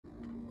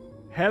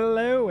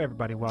Hello,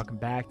 everybody. Welcome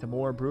back to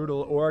more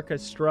Brutal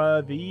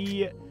Orchestra,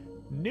 the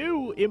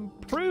new,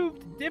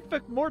 improved,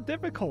 more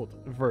difficult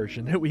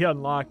version that we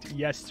unlocked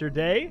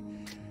yesterday.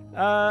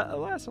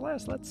 Alas,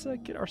 let's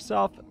get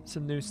ourselves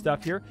some new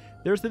stuff here.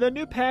 There's the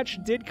new patch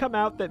did come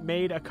out that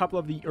made a couple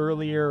of the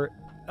earlier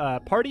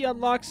party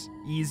unlocks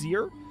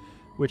easier,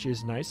 which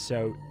is nice.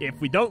 So if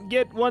we don't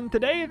get one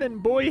today, then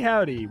boy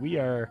howdy, we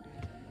are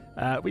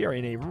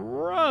in a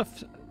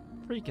rough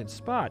freaking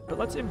spot. But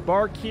let's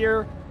embark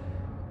here.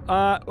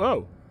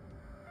 Whoa.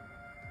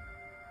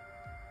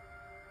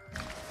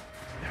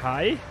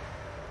 Hi.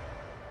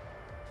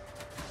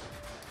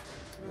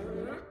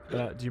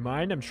 Do you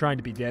mind? I'm trying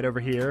to be dead over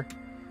here.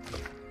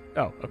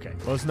 Oh, okay.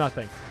 Well, it's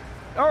nothing.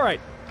 All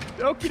right.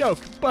 Okie doke.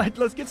 But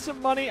let's get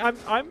some money.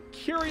 I'm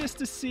curious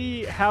to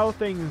see how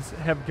things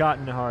have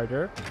gotten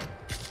harder.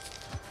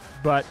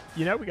 But,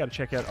 you know, we got to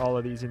check out all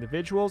of these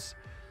individuals.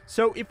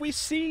 So if we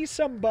see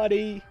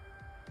somebody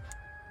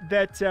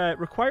that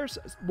requires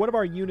one of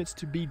our units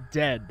to be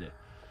dead,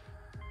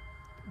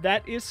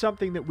 that is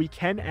something that we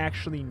can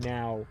actually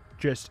now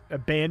just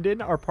abandon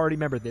our party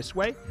member this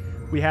way.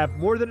 We have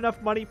more than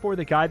enough money for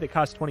the guy that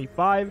costs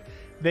 25.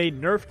 They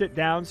nerfed it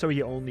down so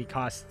he only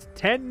costs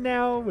 10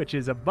 now, which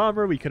is a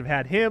bummer. We could have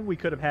had him. We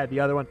could have had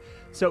the other one.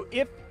 So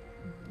if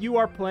you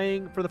are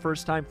playing for the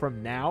first time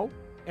from now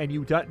and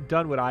you've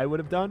done what I would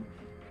have done,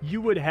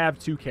 you would have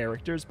 2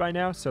 characters by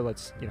now. So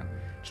let's, you know,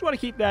 just want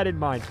to keep that in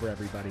mind for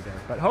everybody there.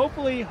 But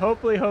hopefully.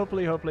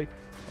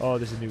 Oh,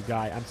 there's a new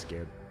guy. I'm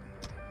scared.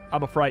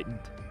 I'm frightened.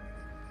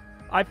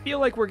 I feel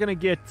like we're going to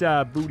get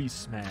booty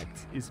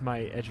smacked, is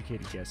my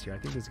educated guess here. I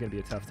think this is going to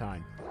be a tough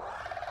time.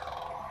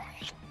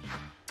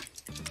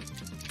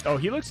 Oh,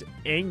 he looks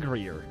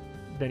angrier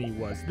than he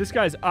was. This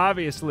guy's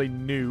obviously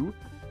new.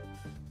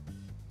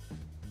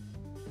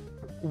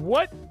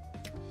 What?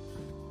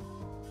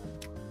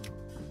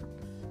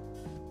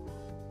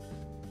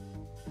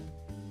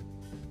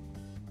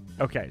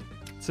 Okay,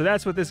 so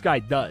that's what this guy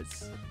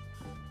does.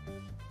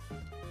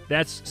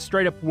 That's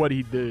straight up what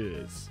he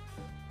does.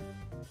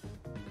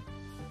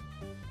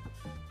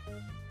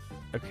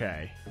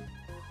 Okay.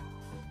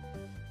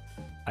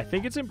 I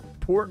think it's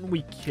important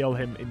we kill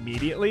him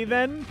immediately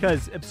then,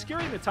 because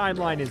obscuring the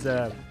timeline is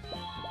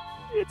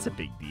it's a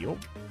big deal.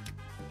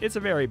 It's a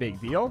very big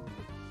deal.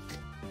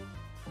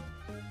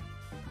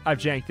 I've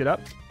janked it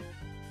up.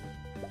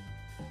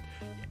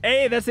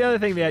 Hey, that's the other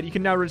thing that you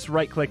can now just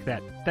right-click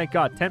that. Thank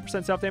God.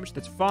 10% self-damage,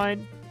 that's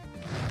fine.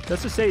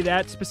 Let's just say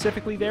that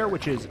specifically there,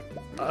 which is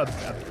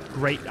a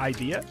great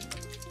idea.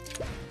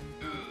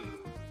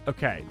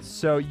 Okay,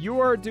 so you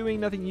are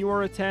doing nothing. You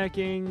are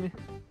attacking.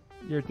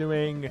 You're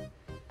doing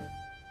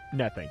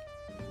nothing.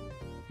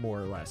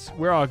 More or less.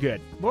 We're all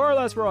good. More or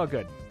less, we're all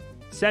good.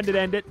 Send it,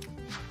 end it.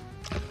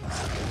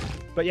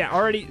 But yeah,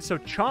 already, so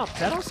Chomp,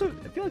 that also,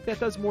 I feel like that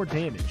does more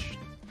damage.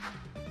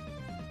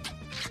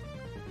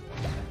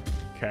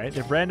 Okay,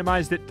 they've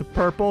randomized it to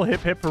purple.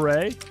 Hip, hip,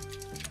 hooray.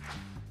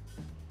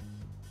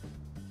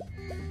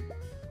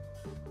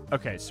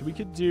 Okay, so we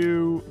could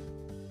do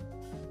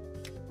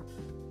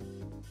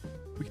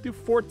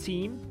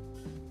 14.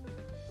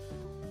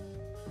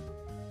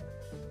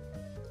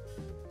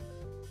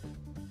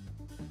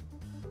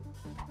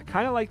 I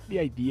kind of like the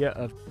idea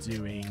of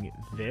doing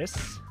this.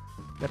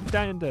 That put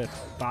down into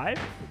 5?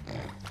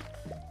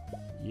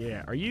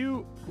 Yeah, what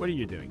are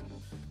you doing?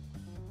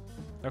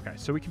 Okay,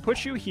 so we can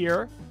put you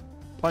here.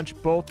 Punch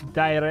both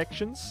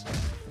directions.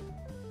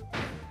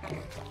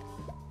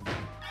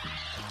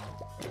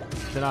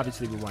 Then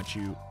obviously we want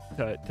you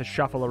to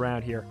shuffle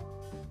around here.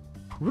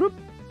 Whoop.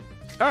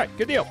 All right,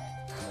 good deal.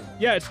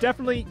 Yeah, it's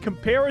definitely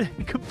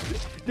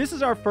this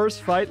is our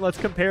first fight. Let's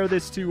compare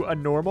this to a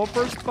normal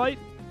first fight,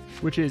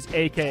 which is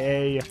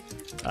AKA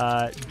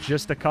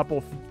just a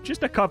couple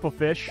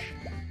fish.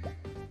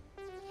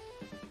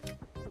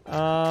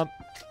 Let's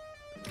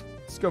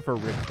go for a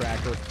rib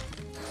cracker.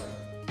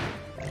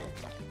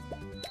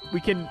 We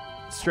can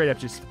straight up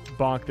just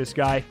bonk this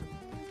guy.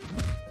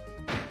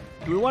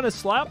 Do we want to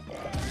slap?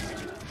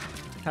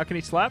 How can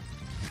he slap?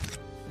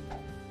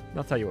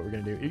 I'll tell you what we're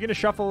going to do. You're going to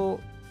shuffle.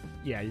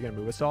 Yeah, you're going to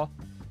move us all.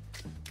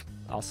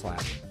 I'll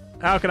slap.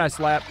 How can I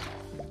slap?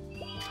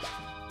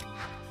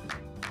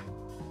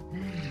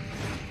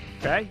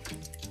 Okay.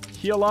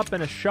 Heal up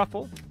and a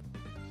shuffle.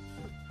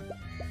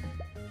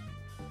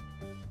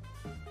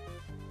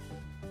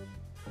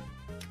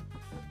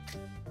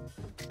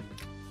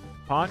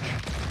 Punch.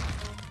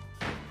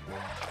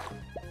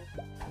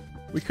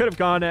 We could have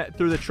gone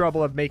through the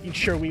trouble of making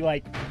sure we,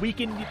 like,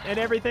 weakened and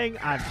everything.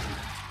 I'm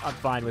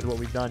fine with what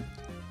we've done.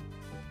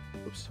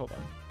 Oops, hold on.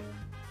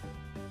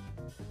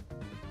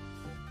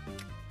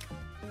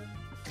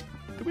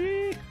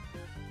 We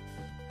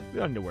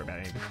don't need to worry about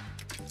anything.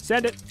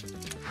 Send it.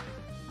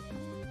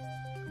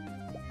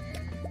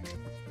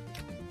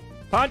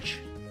 Punch.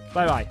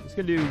 Bye-bye. It's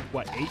going to do,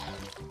 what, 8?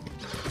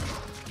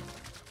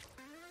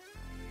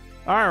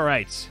 All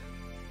right.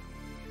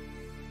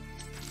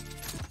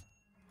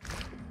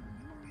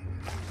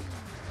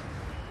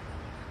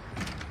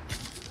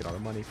 Get all the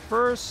money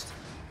first.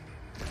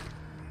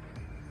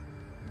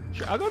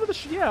 Sure, I'll go to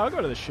the I'll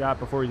go to the shop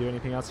before we do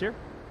anything else here.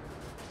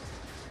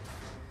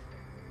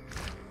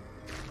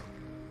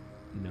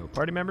 No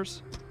party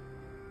members.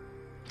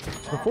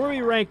 So before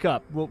we rank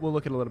up, we'll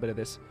look at a little bit of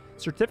this.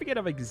 Certificate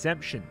of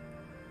Exemption.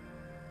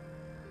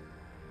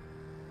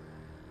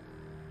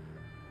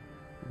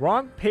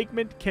 Wrong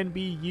pigment can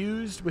be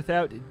used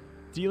without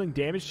dealing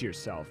damage to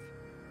yourself.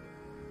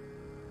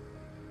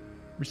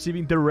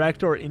 Receiving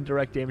direct or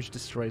indirect damage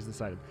destroys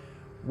this item.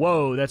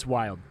 Whoa, that's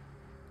wild.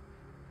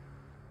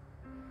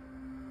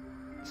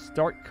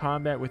 Start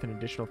combat with an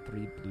additional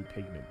 3 blue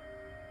pigment.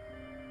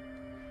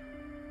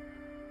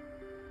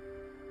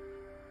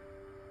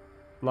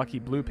 Lucky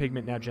blue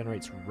pigment now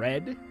generates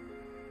red.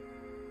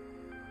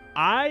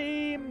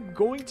 I'm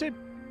going to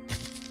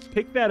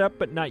pick that up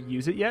but not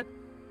use it yet.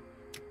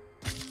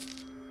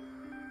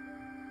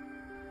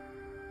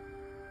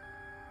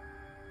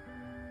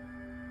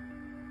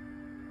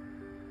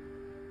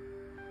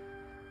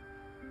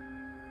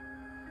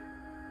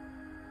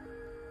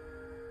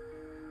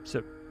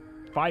 So,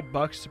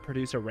 $5 to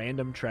produce a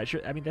random treasure.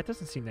 I mean, that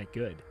doesn't seem that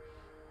good.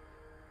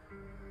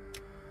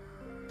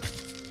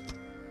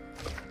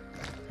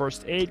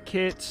 First aid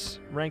kit.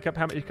 Rank up.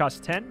 How much? It costs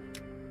 10.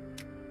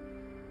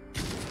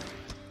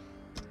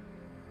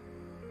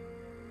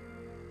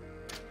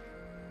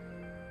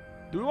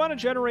 Do we want to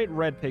generate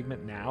red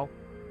pigment now?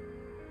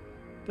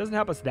 Doesn't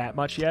help us that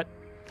much yet.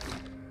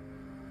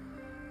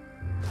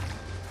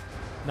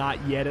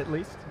 Not yet, at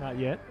least. Not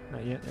yet.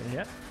 Not yet. Not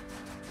yet.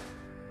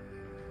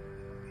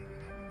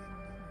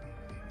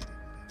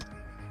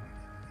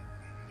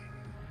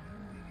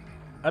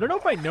 I don't know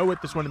if I know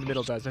what this one in the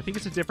middle does. I think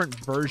it's a different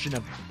version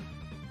of...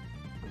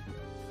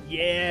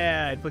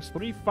 Yeah! It inflicts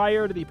 3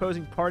 fire to the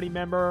opposing party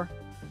member.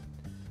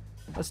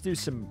 Let's do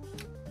some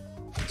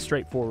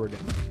straightforward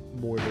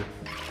mortar.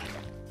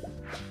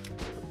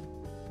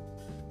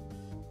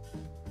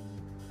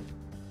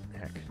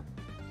 Heck.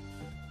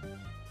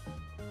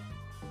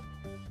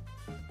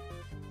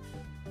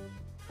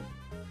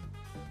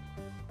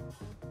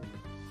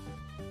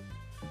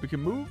 We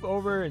can move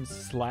over and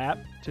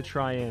slap to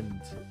try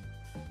and...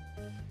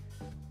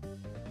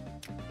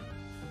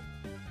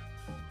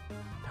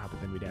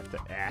 We'd have to.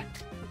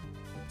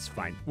 It's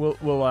fine.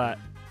 We'll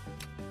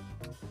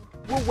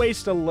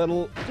waste a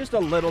little, just a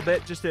little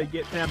bit, just to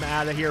get them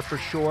out of here for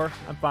sure.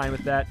 I'm fine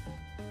with that.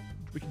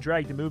 We can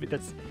drag to move it.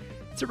 It's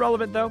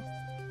irrelevant though.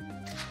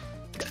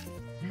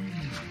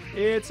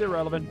 It's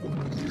irrelevant.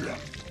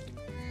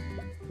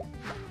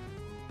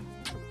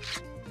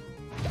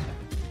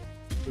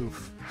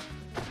 Oof.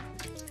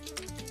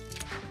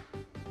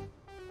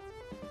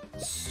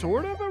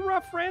 Sort of a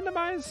rough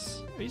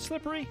randomize. Are you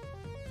slippery?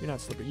 You're not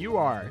slippery. You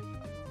are.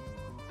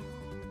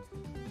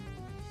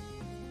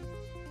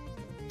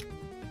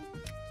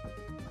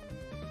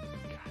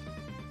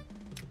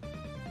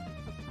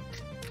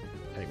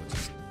 I think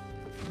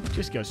we'll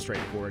just go straight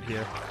forward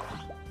here.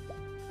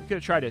 I'm going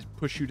to try to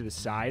push you to the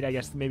side. I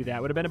guess maybe that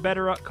would have been a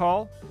better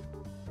call.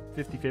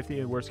 50-50.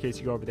 In worst case,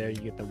 you go over there, you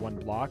get the 1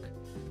 block.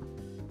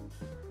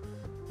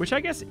 Which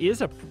I guess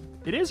is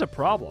a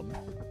problem.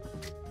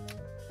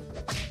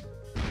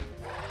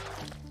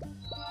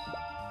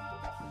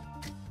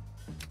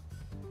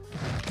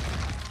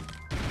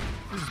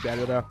 This is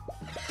better, though.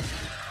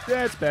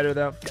 That's better,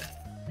 though.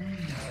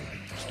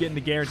 Just getting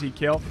the guaranteed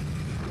kill.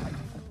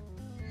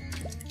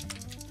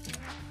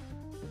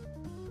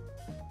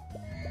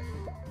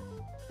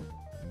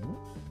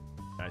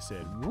 I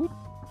said, whoop,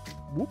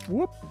 whoop,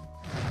 whoop.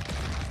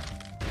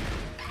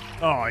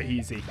 Oh,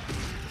 easy.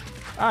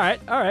 All right,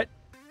 all right.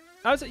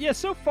 Yeah,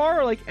 so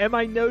far, like, am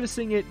I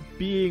noticing it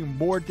being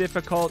more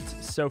difficult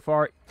so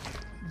far?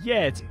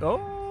 Yeah,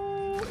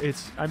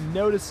 I'm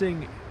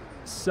noticing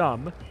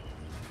some.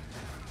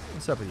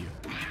 What's up with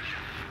you?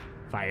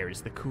 Fire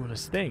is the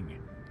coolest thing.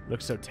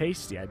 Looks so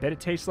tasty. I bet it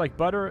tastes like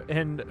butter,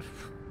 and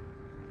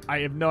I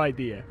have no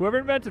idea. Whoever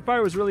invented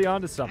fire was really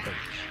onto something.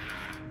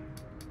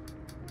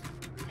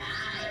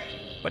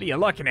 What are you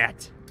looking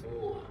at?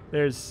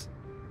 There's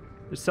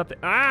something.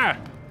 Ah!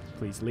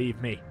 Please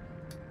leave me.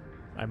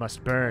 I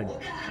must burn.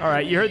 All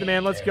right, you heard the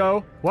man. Let's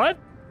go. What?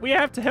 We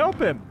have to help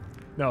him.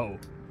 No.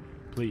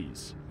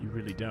 Please. You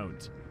really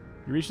don't.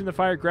 You reach in the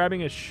fire,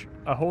 grabbing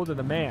a hold of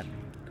the man.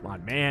 Come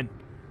on, man.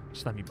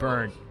 Just let me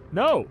burn.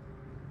 No!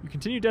 You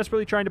continue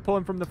desperately trying to pull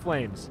him from the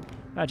flames.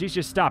 Ah, geez,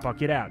 just stop. I'll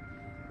get out.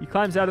 He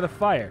climbs out of the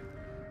fire.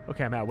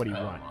 Okay, I'm out. What do you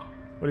want?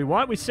 What do you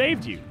want? We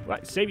saved you.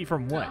 What? Save you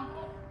from what?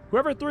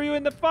 Whoever threw you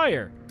in the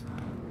fire.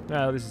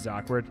 Oh, this is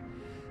awkward.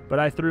 But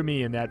I threw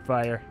me in that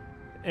fire.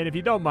 And if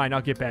you don't mind,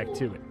 I'll get back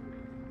to it.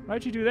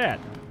 Why'd you do that?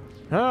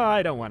 Oh,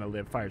 I don't want to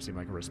live. Fire seemed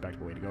like a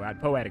respectable way to go out.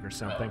 Poetic or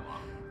something.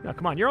 No,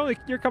 come on.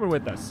 You're coming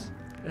with us.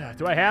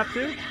 Do I have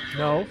to?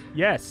 No.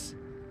 Yes.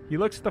 He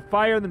looks at the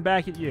fire and then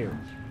back at you.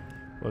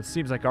 Well, it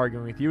seems like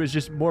arguing with you is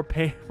just more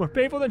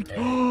painful than...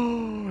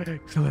 Oh,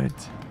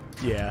 excellent.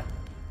 Yeah.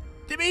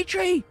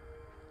 Dimitri!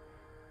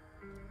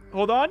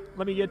 Hold on.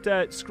 Let me get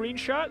a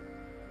screenshot.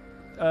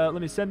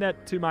 Let me send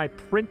that to my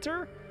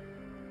printer.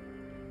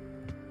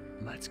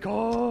 Let's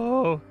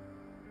go.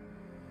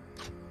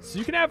 So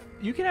you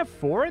can have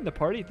 4 in the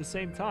party at the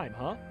same time,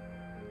 huh?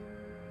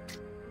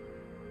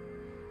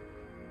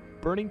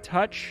 Burning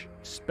Touch,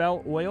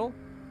 Spell Oil.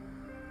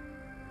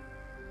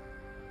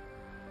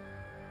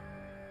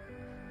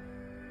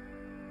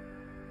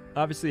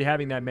 Obviously,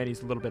 having that many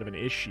is a little bit of an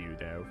issue,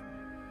 though.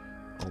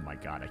 Oh my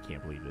god, I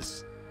can't believe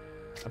this.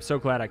 I'm so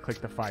glad I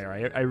clicked the fire.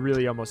 I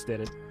really almost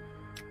did it.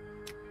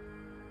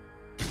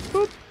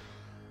 Boop.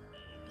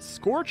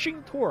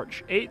 Scorching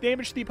Torch. 8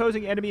 damage to the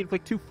opposing enemy.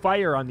 Inflict 2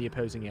 fire on the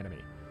opposing enemy.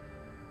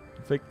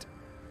 Inflict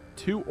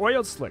 2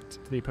 Oil Slick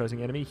to the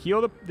opposing enemy.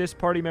 Heal this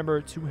party member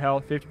 2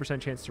 health.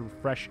 50% chance to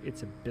refresh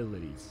its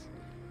abilities.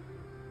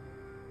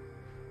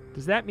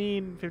 Does that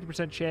mean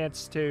 50%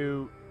 chance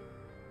to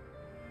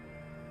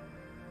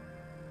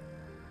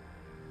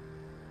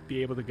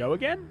be able to go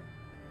again?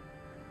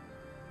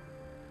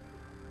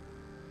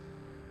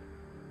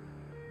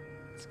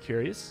 It's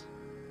curious.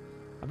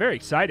 I'm very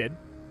excited.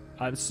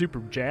 I'm super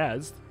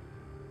jazzed.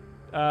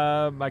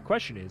 My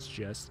question is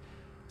just,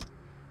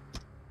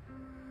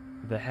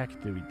 the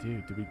heck do we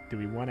do? Do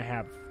we want to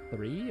have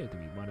 3, or do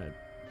we want to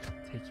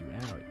take you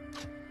out?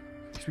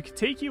 Because we could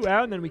take you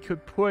out, and then we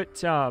could put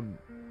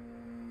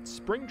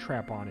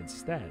Springtrap on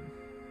instead.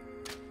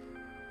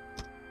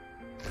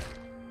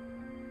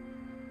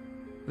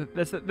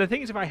 The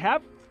thing is, if I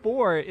have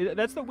 4,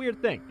 that's the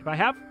weird thing. If I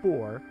have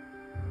 4,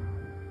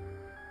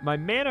 my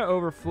mana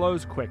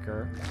overflows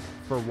quicker,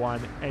 for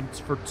 1, and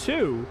for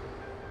 2,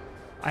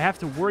 I have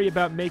to worry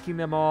about making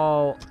them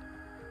all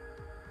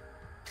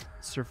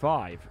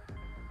survive.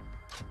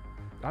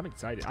 I'm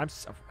excited. I'm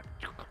so...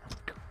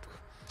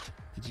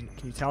 Can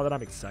you tell that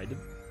I'm excited?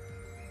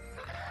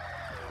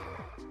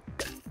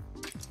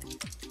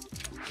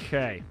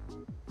 Okay.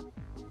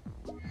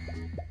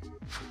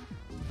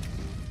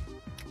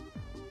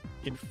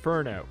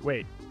 Inferno.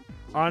 Wait.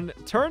 On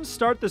turn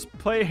start, this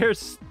party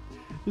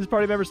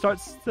member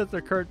sets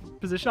their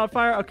current position on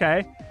fire.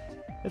 Okay.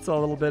 It's a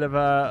little bit of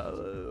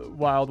a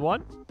wild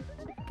one.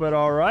 But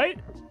alright.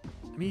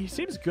 I mean, he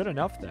seems good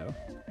enough, though.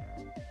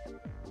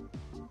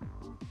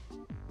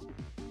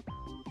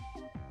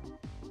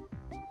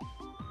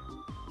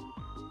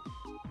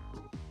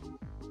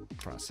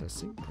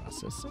 Processing.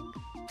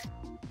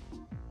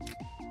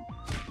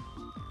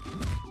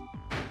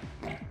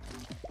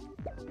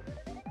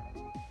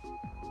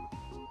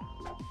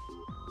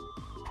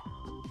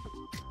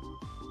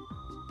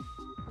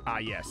 Ah,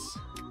 yes.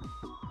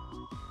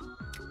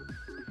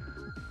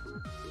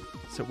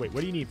 So, wait,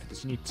 what do you need for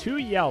this? You need 2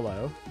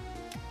 yellow.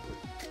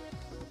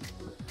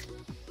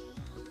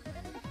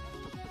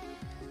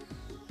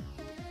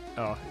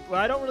 Oh, well,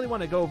 I don't really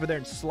want to go over there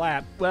and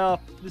slap.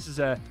 Well, this is it's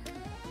a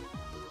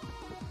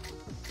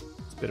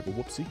bit of a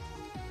whoopsie.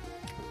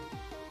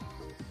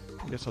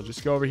 I guess I'll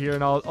just go over here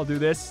and I'll do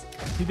this.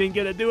 You didn't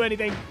get to do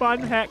anything fun,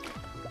 heck.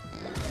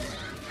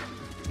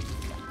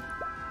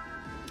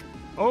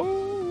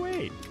 Oh,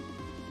 wait.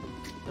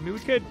 I mean, we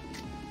could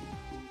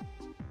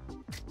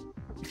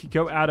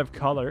go out of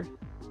color.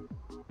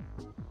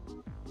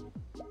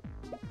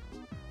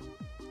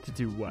 To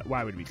do what?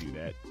 Why would we do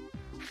that?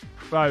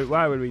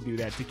 Why would we do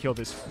that? To kill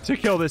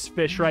this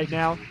fish right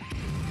now?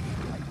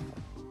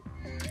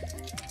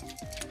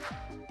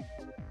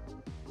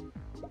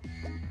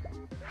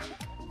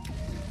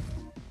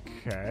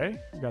 Okay.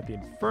 We got the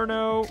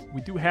Inferno.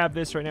 We do have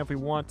this right now if we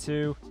want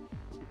to.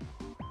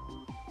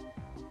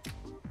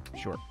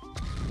 Sure.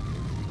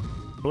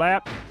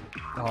 Blap.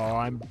 Oh,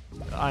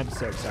 I'm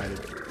so excited.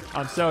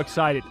 I'm so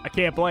excited. I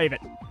can't believe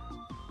it.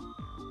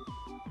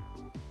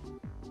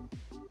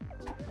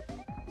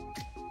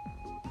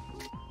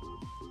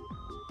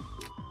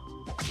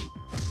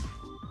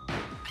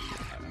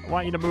 I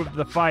want you to move to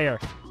the fire.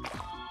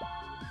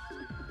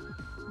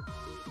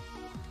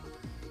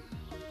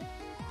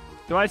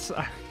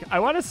 I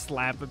want to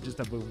slap him just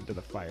to move him to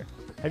the fire.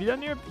 Have you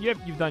done your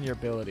you've done your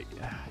ability.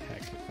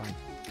 Heck, fine.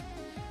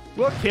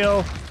 We'll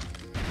kill.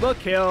 We'll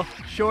kill.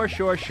 Sure.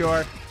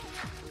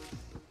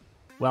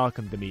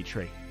 Welcome,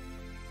 Dimitri.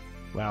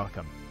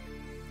 Welcome.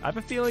 I have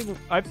a feeling,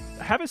 I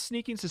have a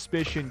sneaking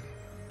suspicion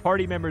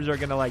party members are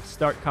going to, like,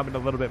 start coming a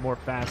little bit more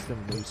fast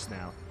and loose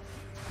now.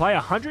 Apply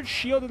 100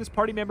 shield to this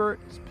party member's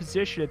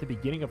position at the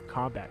beginning of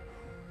combat.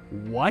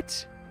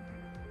 What?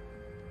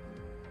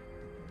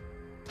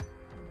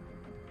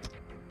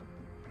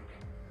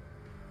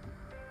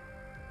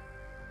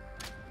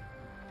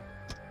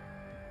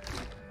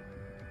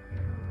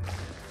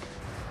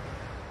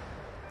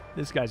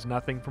 This guy's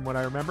nothing from what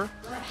I remember.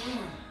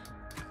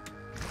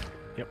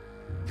 Yep.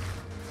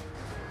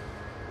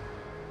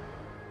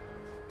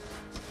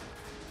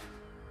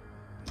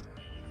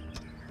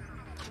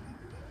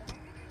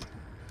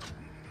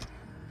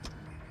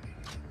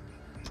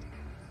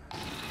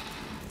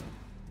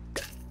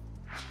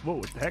 Whoa,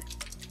 what the heck?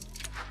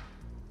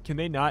 Can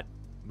they not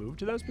move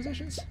to those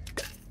positions?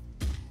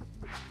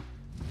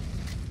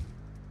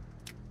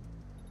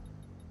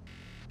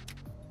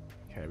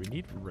 Okay, we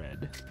need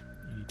red.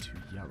 You need 2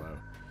 yellow.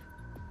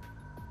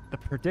 The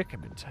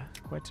predicament.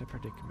 Quite a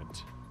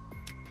predicament.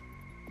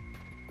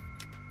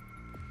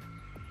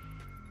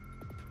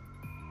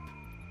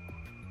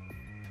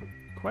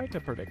 quite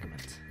a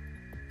predicament.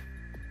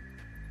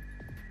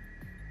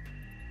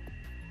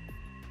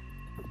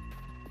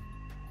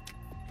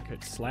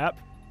 Good slap.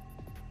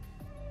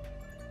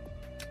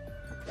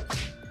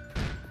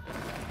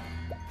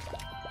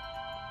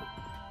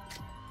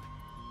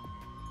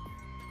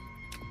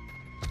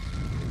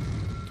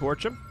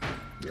 Torch him.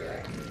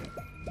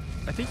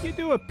 I think you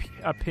do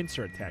a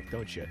pincer attack,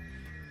 don't you?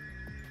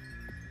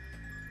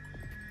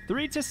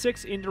 3 to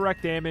 6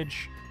 indirect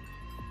damage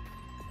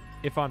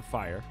if on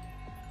fire.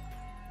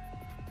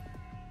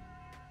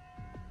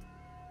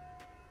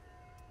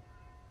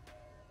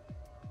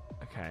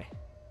 Okay.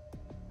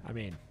 I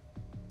mean,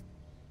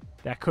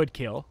 that could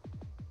kill.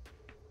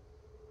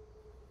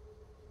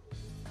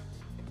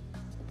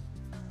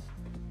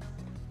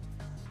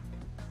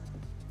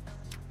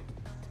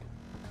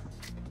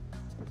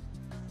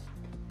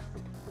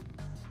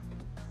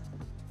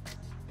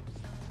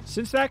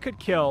 Since that could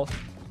kill,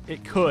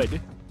 it could.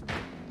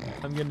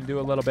 I'm going to do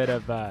a little bit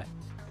of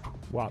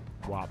wop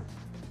wop.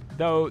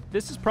 Though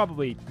this is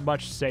probably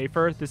much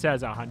safer. This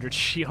has 100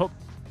 shield.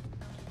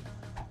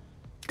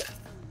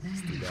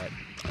 Let's do that.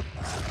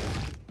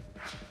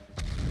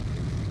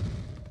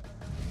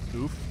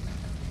 Oof.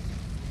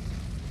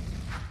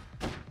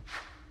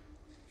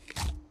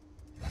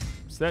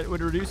 So that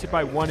would reduce it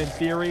by 1 in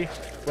theory.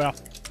 Well,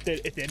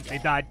 it didn't.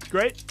 It died.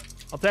 Great.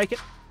 I'll take it.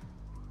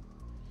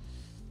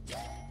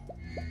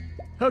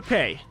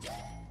 Okay.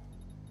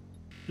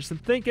 There's some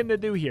thinking to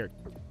do here.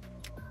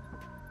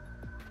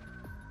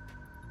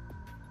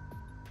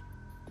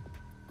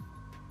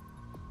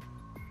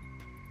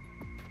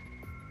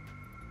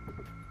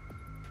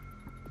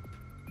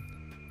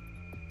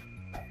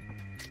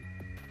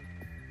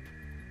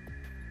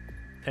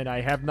 And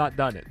I have not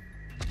done it.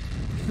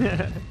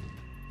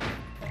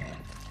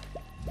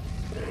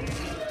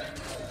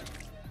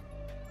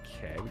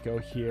 Okay, we go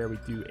here. We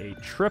do a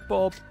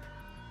triple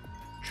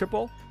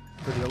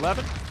for the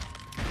 11.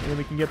 And then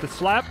we can get the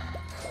slap.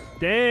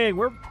 Dang,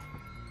 we're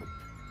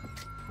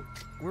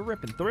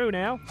ripping through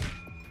now.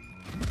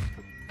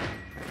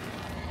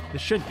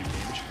 This shouldn't do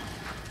damage.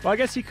 Well, I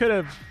guess he could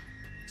have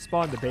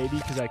spawned the baby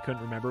because I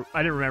couldn't remember.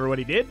 I didn't remember what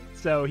he did,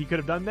 so he could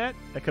have done that.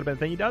 That could have been the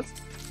thing he does.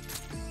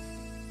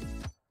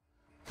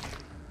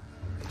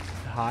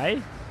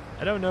 Hi?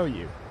 I don't know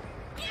you.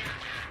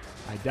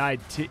 I died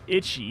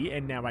itchy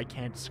and now I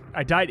can't.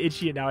 I died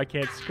itchy and now I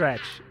can't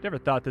scratch. Never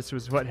thought this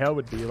was what hell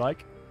would be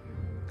like.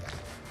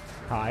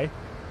 Hi.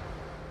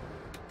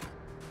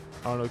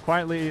 Arnold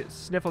quietly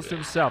sniffles to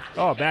himself.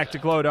 Oh, back to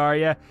gloat, are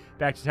ya?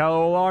 Back to tell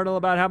old Arnold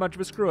about how much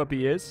of a screw-up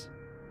he is?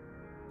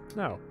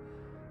 No.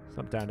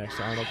 Slump down next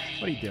to Arnold.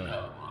 What are you doing?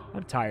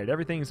 I'm tired.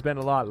 Everything's been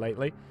a lot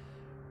lately.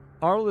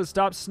 Arnold has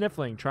stopped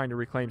sniffling, trying to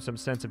reclaim some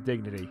sense of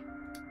dignity.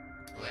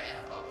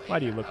 Why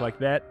do you look like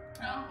that?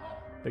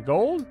 The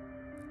gold?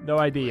 No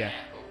idea.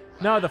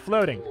 No, the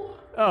floating.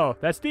 Oh,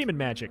 that's demon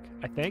magic,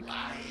 I think.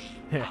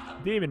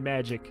 Demon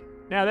magic.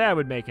 Now that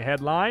would make a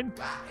headline.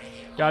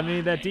 Got any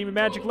of that demon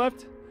magic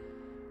left?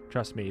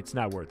 Trust me, it's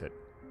not worth it.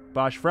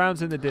 Bosch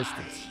frowns in the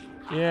distance.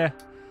 Yeah,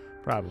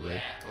 probably.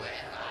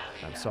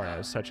 I'm sorry I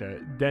was such a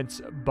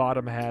dense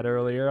bottom hat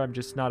earlier. I'm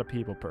just not a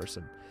people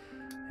person.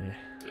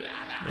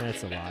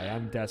 That's a lie.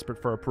 I'm desperate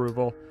for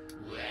approval.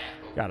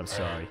 God, I'm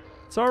sorry.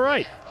 It's all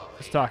right. I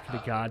was talking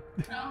to God.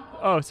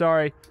 Oh,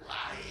 sorry.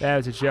 That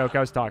was a joke. I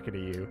was talking to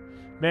you.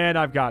 Man,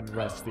 I've gotten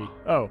rusty.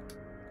 Oh.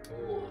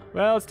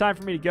 Well, it's time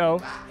for me to go.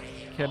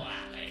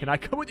 Can I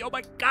come with you? Oh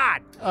my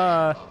God!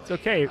 It's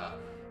okay if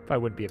I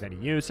wouldn't be of any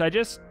use. I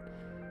just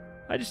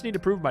need to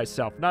prove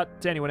myself,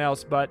 not to anyone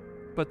else, but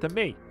to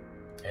me.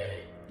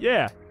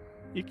 Yeah,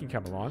 you can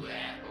come along.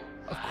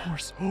 Of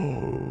course.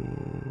 Oh.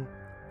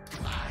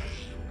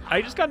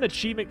 I just got an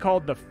achievement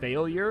called the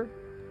failure.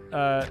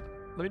 Let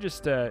me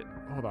just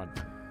hold on.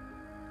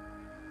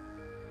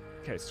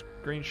 Okay,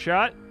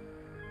 screenshot.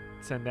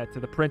 Send that to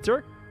the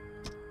printer.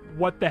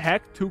 What the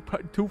heck? Two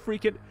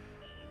freaking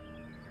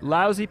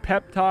lousy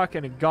pep talk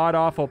and a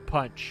god-awful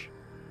punch.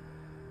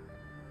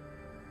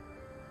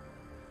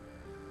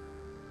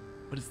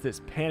 What is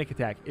this? Panic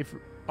attack. If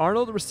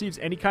Arnold receives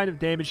any kind of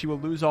damage, he will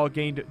lose all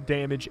gained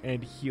damage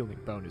and healing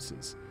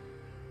bonuses.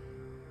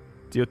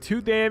 Deal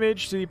 2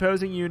 damage to the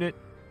opposing unit.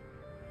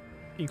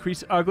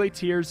 Increase Ugly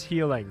Tears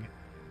healing.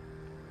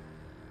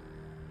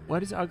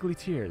 What is Ugly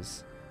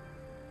Tears?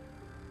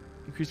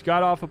 Increase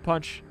god-awful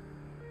punch.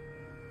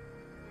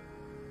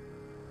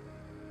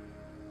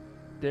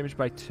 Damage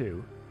by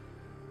 2.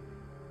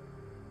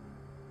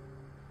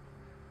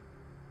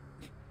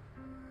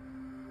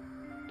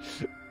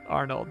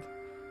 Arnold.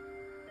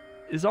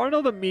 Is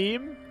Arnold a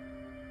meme?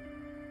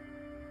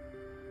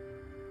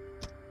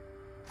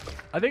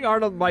 I think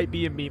Arnold might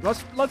be a meme.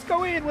 Let's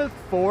go in with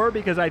 4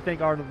 because I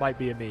think Arnold might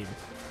be a meme.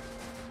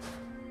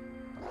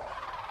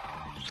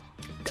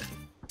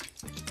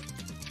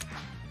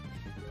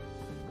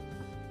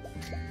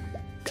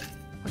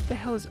 What the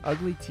hell is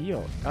Ugly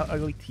Teal?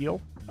 Ugly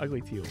Teal?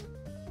 Ugly Teal.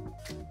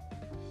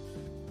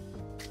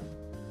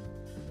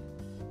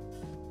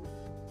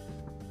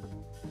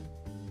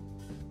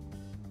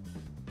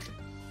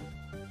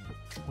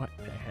 What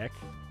the heck?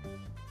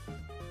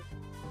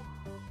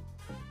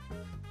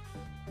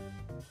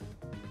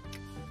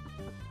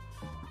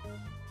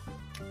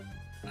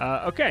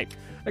 Okay,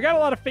 I got a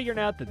lot of figuring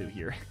out to do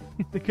here.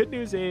 The good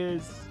news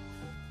is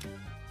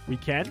we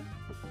can.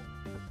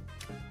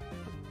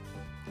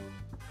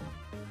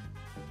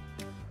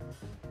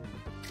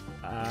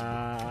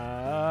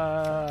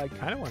 I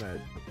kind of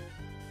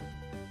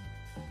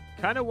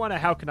want to,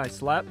 how can I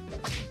slap?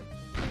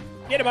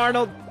 Get him,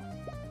 Arnold!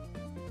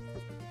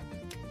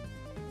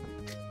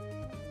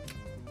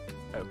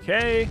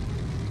 Okay.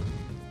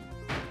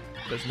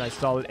 That's a nice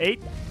solid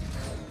 8.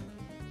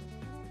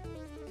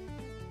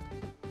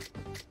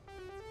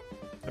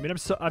 I mean,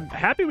 I'm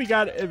happy we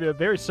got a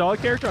very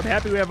solid character. I'm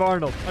happy we have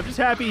Arnold. I'm just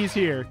happy he's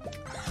here.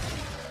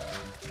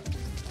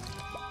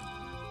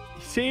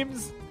 He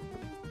seems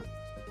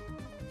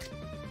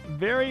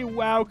very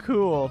wow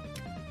cool.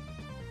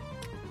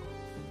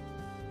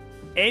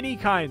 Any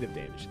kind of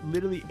damage.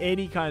 Literally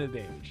any kind of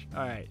damage.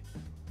 All right.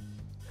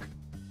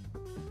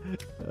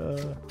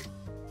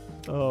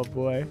 Oh,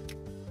 boy.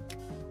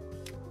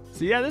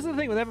 So, yeah, this is the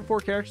thing. With having 4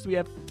 characters,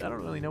 I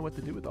don't really know what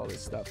to do with all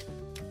this stuff.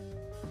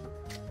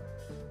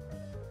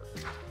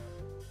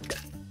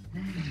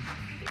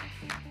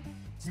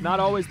 It's not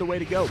always the way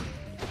to go.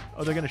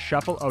 Oh, they're going to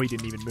shuffle? Oh, he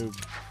didn't even move.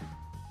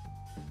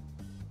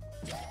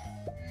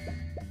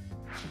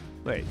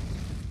 Wait.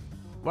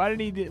 Why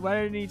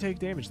didn't he take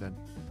damage then?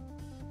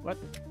 What?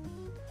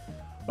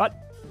 What?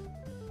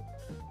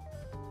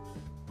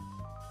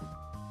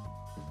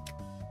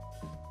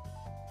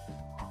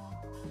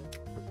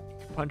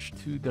 Punch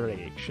 2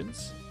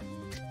 directions.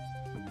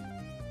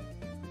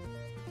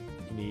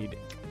 You need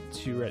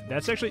 2 red.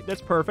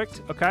 That's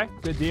perfect. Okay,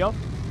 good deal.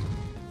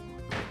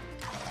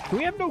 Can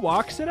we have no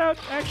walk sit out,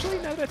 actually,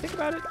 now that I think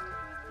about it?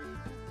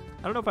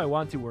 I don't know if I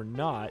want to or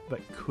not,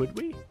 but could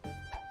we?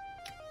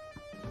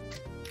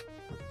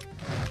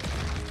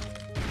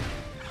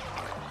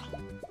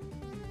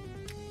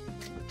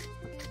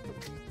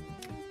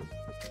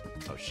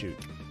 Oh, shoot.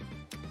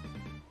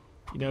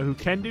 You know who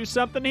can do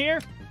something here?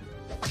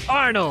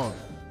 Arnold!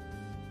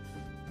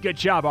 Good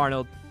job,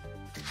 Arnold.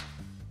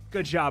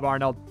 Good job,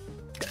 Arnold.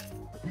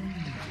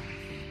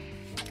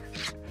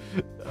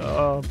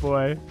 Oh,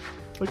 boy.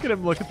 Look at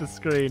him look at the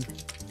screen.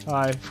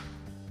 Hi.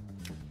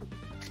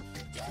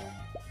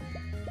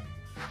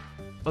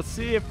 Let's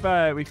see if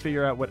we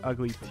figure out what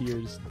Ugly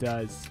Tears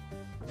does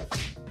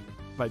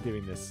by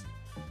doing this.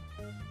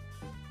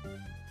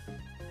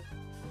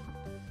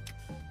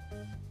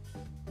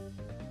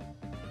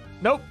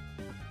 Nope.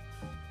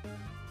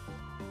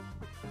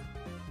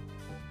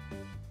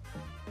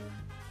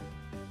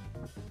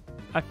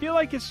 I feel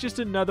like it's just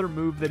another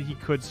move that he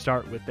could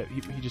start with that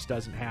he just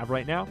doesn't have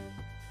right now.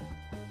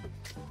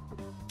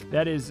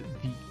 That is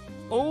the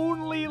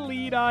only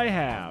lead I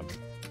have.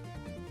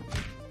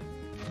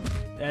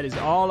 That is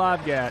all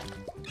I've got.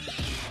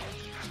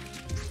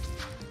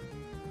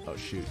 Oh,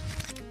 shoot.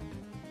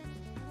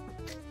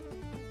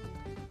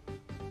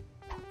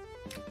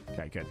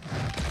 Okay, good.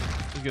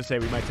 I was going to say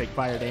we might take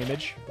fire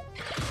damage.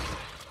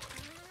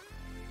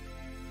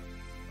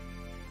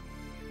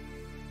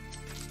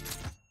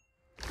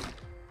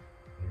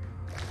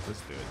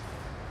 Let's do it.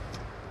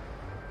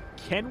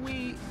 Can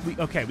we...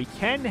 Okay, we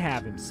can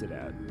have him sit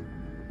out.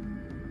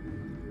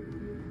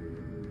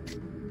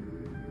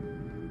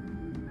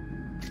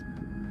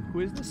 Who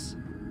is this?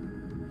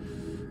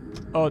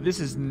 Oh, this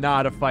is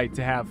not a fight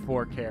to have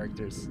 4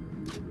 characters.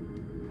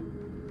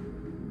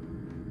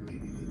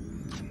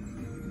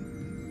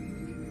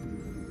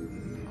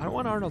 I don't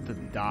want Arnold to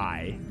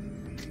die.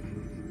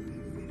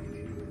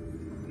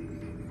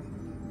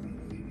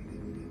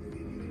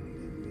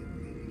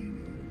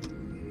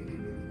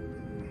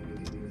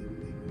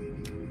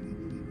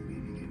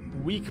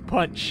 Weak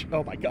punch.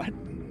 Oh my god.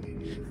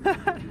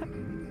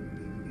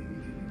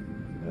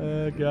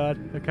 Oh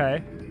god.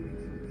 Okay.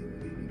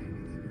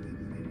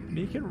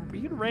 We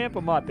can ramp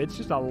him up. It's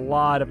just a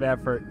lot of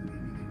effort.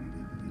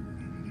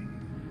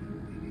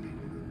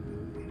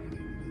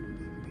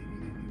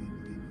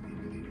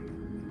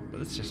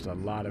 It's just a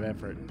lot of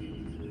effort.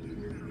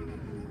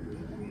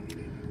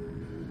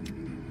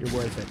 You're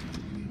worth it.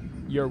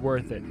 You're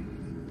worth it.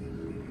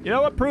 You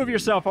know what? Prove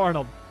yourself,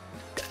 Arnold.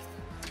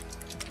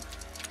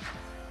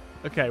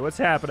 Okay, what's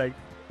happening?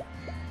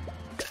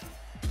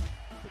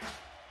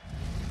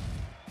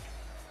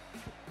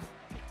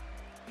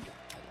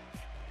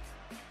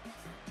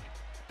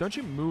 Don't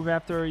you move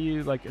after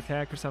you, like,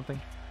 attack or something?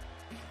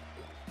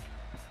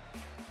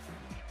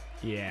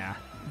 Yeah.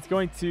 It's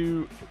going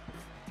to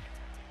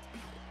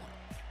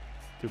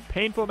do a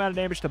painful amount of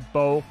damage to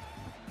both.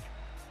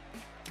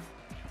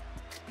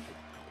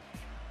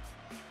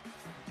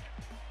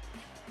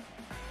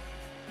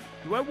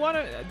 Do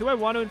I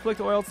want to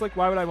inflict oil slick?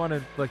 Why would I want to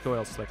inflict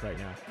oil slick right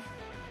now?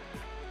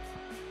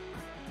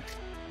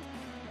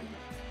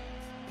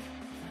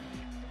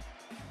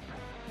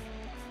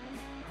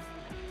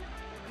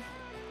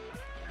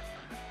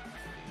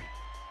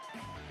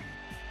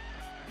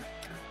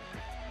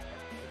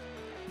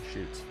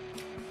 Shoot.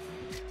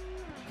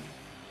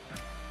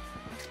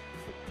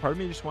 Part of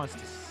me just wants to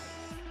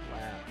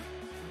slap.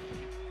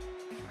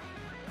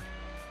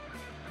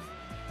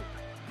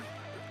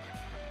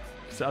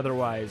 Because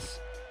otherwise,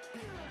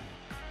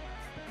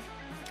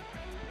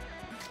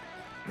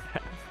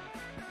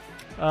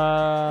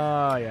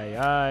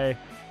 Ay.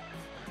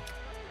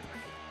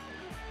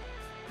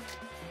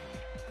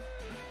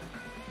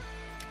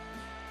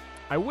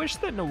 I wish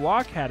that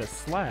Nawak had a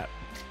slap.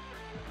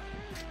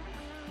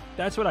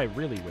 That's what I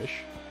really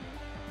wish.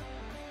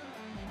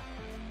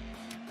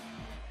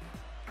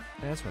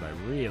 That's what I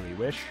really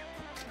wish.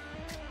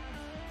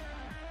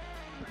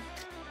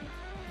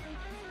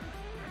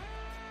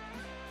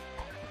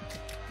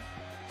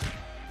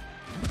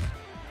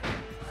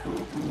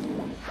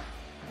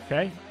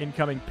 Okay,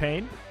 incoming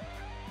pain.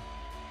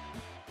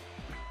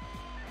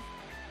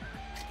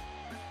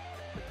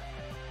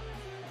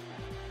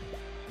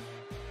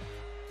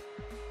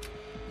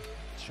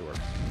 Sure.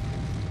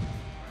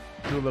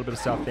 Do a little bit of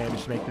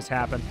self-damage to make this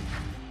happen.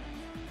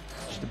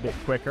 Just a bit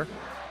quicker.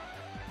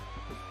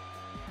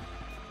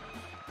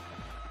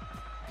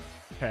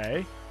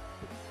 Okay.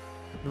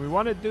 Do we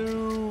want to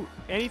do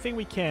anything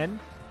we can?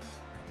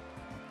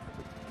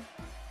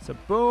 So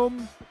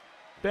boom,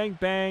 bang,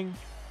 bang,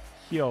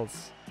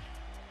 heals.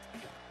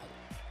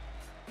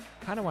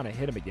 Kind of want to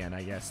hit him again,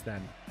 I guess,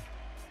 then.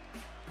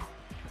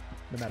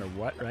 No matter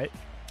what, right?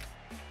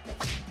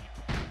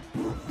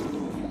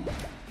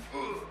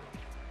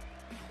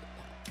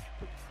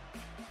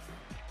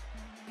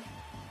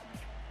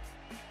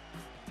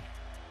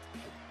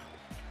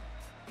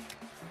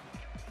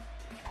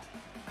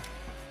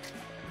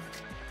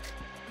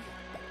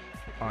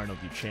 Arnold,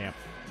 you champ.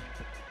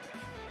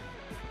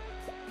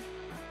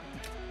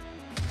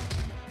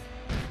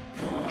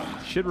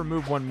 Should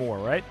remove one more,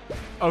 right?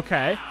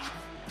 Okay.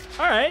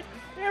 All right.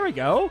 There we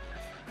go.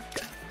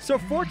 So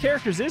 4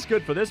 characters is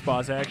good for this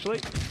boss, actually.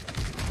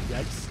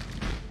 Yikes.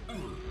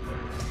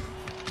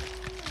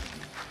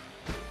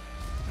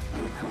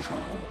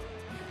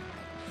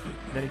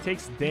 Then he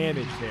takes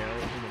damage there in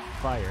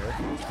the fire.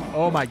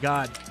 Oh my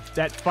god.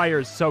 That fire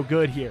is so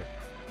good here.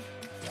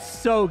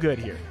 So good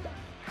here.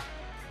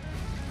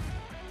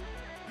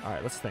 All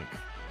right, let's think.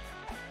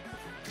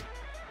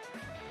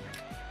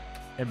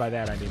 And by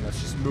that, I mean, let's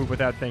just move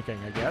without thinking,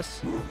 I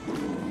guess.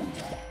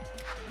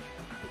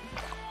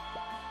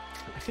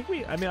 I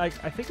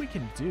think we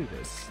can do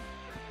this.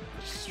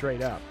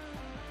 Straight up.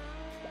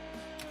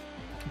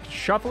 We can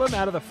shuffle him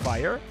out of the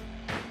fire.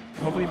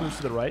 Hopefully he moves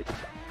to the right.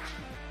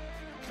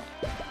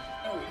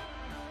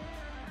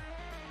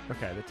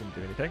 Okay, that didn't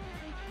do anything.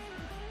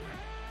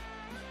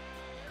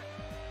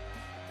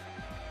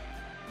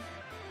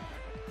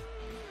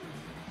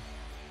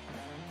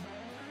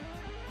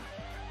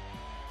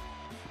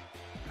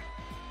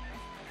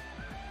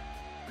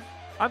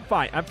 I'm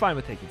fine. I'm fine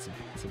with taking some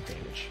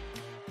damage.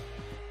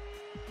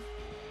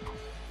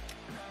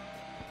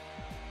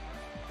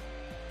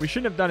 We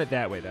shouldn't have done it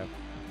that way, though.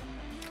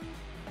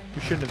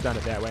 We shouldn't have done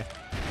it that way.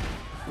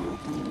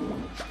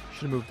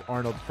 Should have moved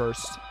Arnold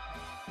first.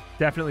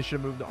 Definitely should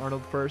have moved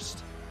Arnold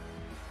first.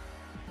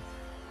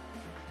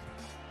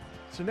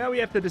 So now we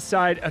have to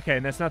decide. Okay,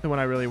 and that's not the one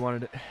I really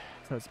wanted.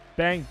 So it's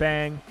bang,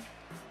 bang.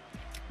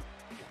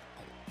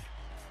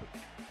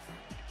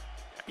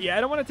 Yeah,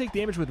 I don't want to take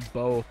damage with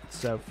both,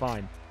 so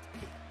fine.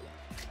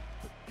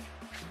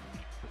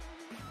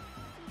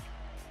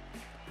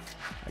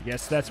 I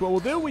guess that's what we'll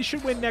do. We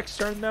should win next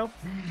turn, though.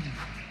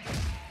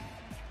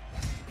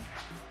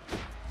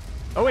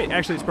 Oh, wait.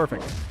 Actually, it's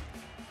perfect. It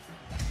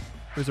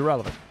was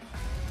irrelevant.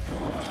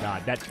 Oh,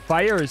 God. That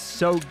fire is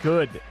so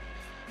good.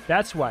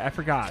 That's why. I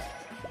forgot.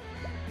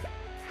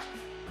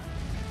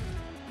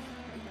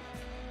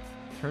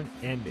 Turn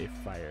and a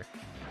fire.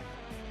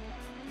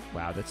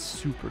 Wow, that's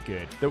super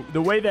good.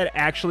 The way that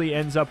actually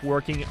ends up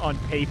working on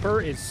paper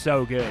is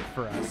so good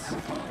for us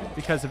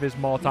because of his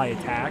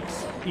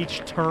multi-attacks. Each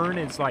turn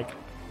is, like,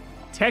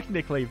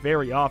 technically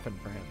very often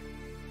for him.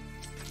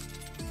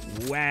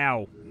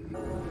 Wow.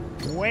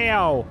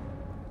 Wow.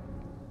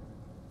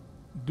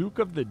 Duke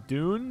of the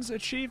Dunes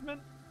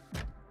achievement?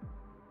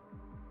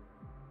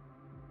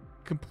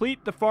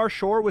 Complete the far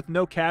shore with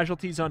no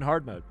casualties on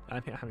hard mode.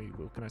 I mean,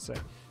 what can I say?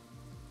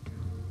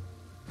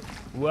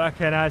 What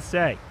can I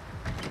say?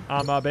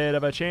 I'm a bit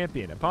of a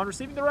champion. Upon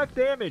receiving the direct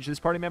damage, this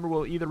party member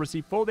will either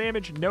receive full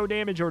damage, no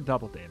damage, or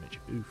double damage.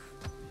 Oof.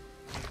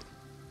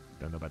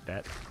 Don't know about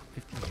that.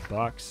 15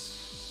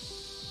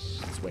 bucks.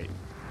 Let's wait.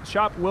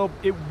 Shop will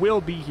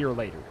be here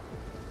later.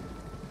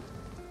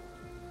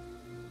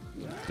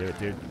 Do it,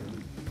 dude.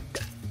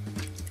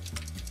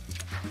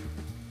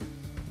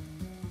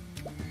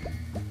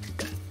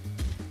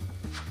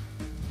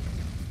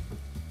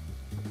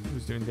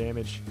 Who's doing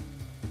damage?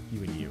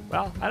 You and you.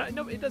 Well, I don't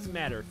know. It doesn't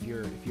matter if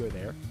you're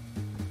there.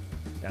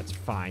 That's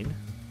fine.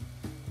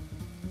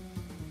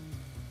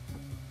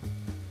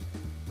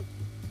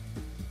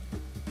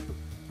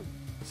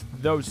 It's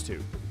those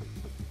two.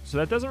 So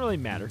that doesn't really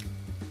matter.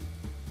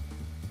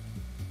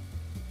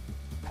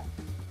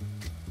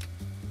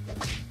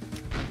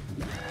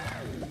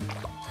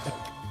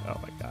 Oh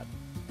my god.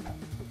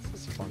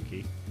 This is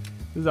funky.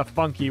 This is a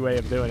funky way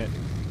of doing it.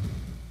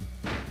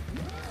 This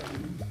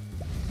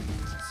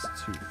is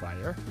 2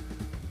 fire.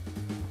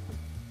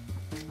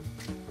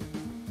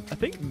 I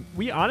think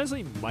we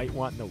honestly might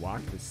want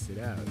Nawak to sit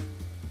out.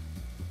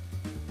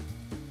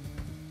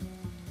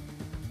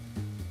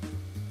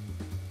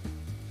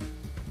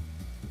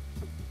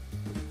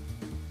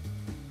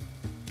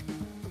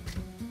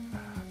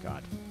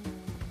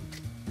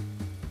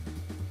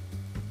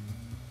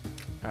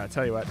 I'll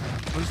tell you what.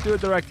 Let's do a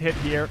direct hit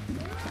here.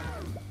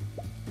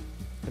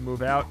 And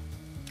move out.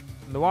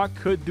 Nawak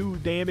could do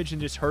damage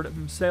and just hurt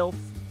himself.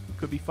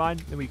 Could be fine.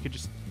 Then we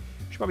should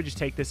probably just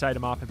take this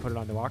item off and put it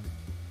on Nawak.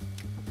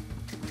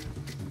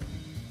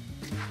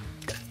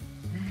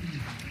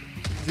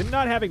 Him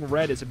not having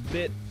red is a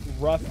bit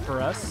rough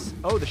for us.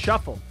 Oh, the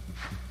shuffle.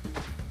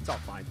 It's all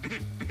fine.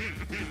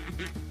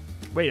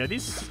 Wait, are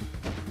these...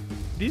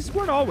 These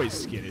weren't always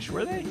skittish,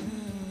 were they?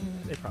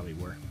 They probably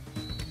were.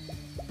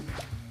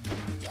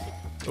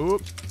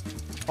 Oop.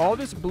 All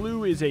this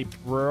blue is a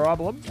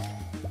problem.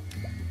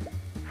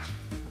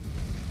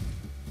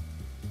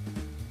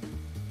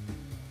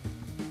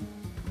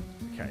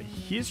 Okay,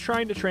 he's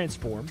trying to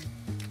transform.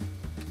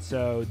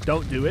 So,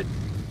 don't do it.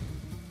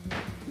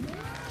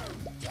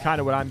 Kind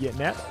of what I'm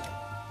getting at.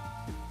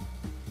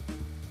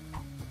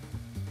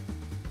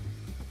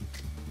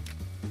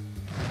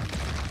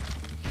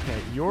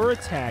 Okay, you're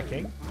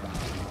attacking.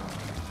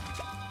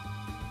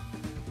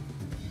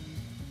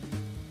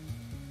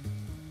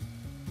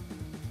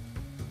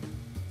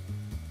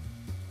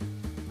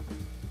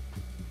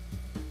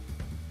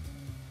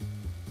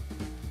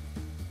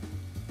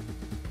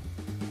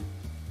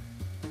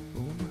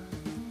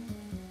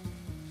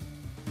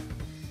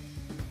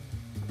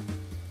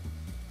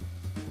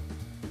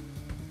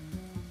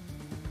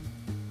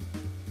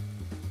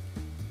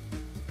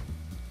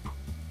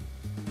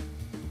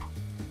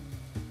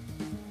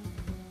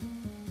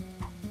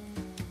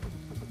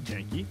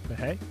 Janky, but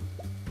hey.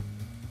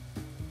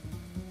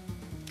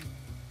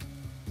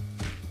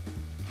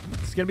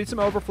 It's going to be some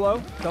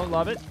overflow. Don't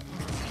love it.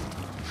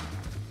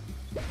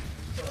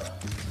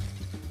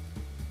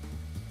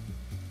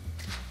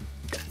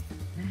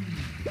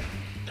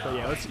 But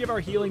yeah, let's give our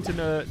healing to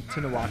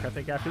Nawak, I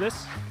think, after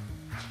this.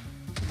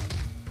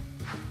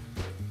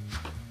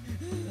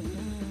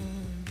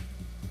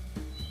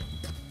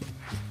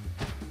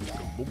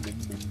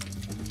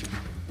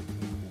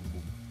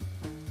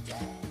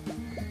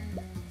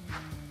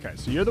 Okay,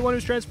 so you're the one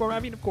who's transformed. I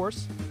mean, of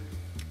course.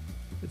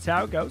 That's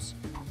how it goes.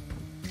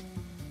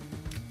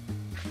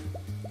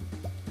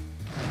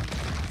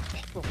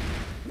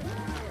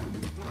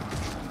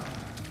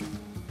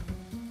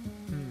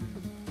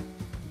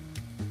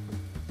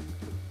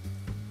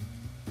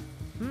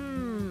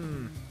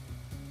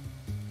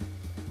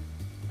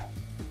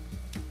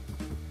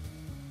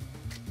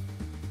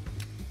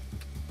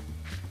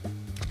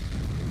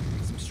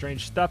 Some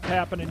strange stuff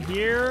happening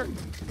here.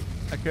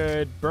 I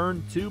could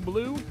burn 2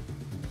 blue.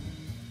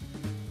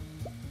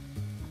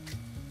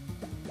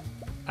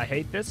 I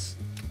hate this.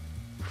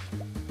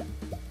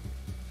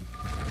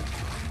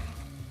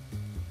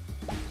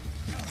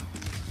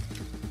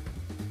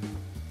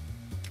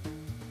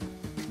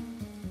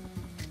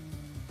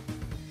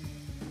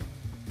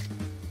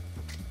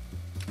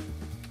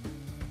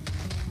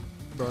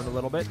 Burn a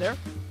little bit there.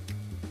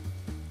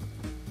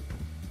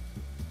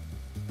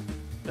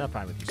 I'm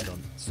fine with you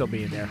still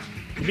being there.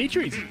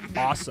 Dimitri's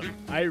awesome.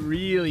 I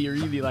really,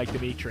 really like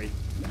Dimitri.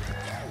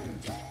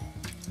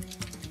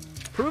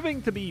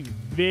 Proving to be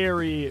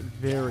very,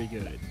 very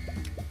good.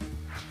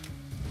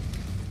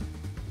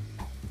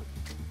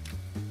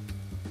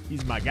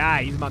 He's my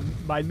guy. He's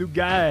my new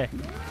guy.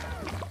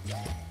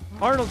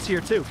 Arnold's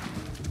here too.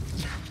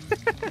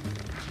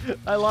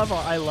 I love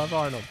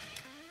Arnold.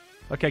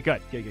 Okay,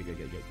 good. Good.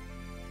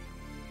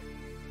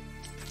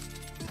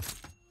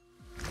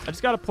 I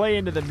just gotta play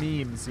into the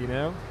memes, you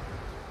know?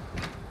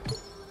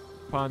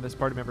 Upon this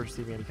party member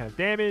receiving any kind of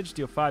damage,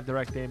 deal 5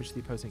 direct damage to the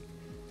opposing.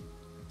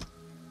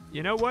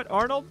 You know what,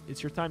 Arnold?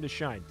 It's your time to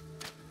shine.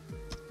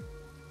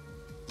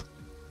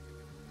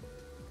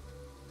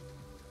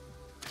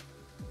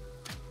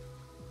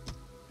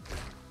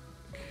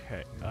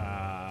 Okay,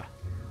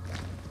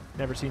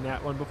 never seen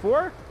that one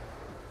before.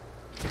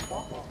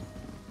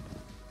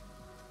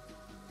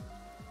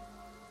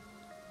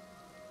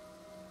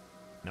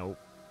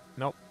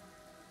 Nope.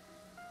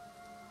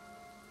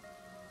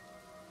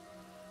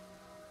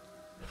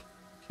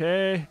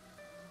 Okay.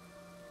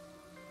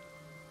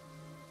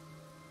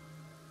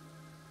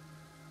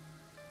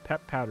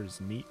 Pep powder's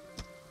neat.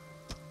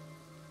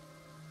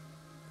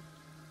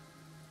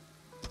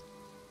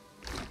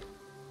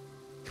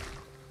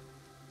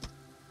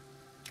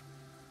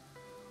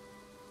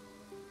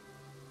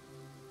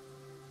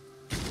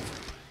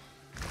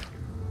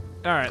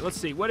 All right, let's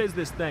see. What is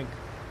this thing?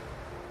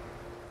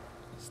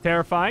 It's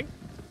terrifying.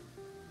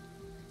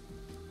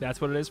 That's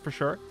what it is for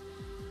sure.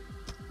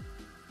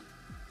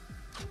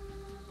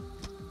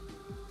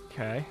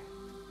 Okay.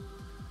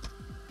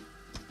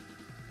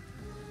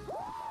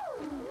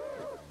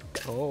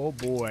 Oh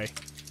boy.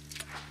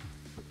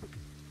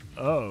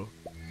 Oh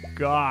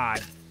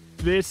God.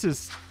 This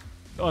is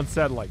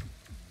unsettling.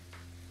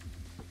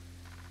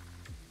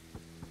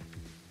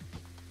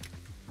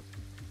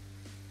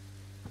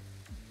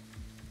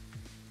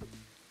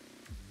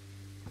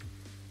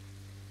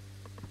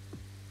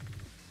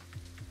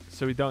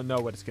 So we don't know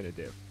what it's going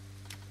to do.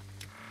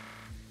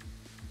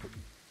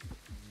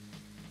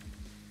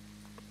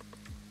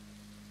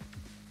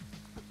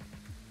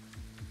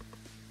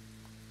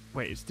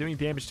 Wait, it's doing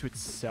damage to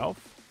itself?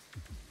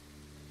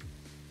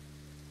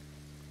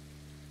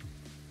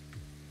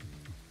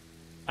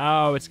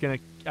 Oh, it's gonna...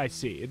 I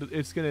see.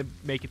 It's gonna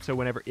make it so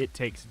whenever it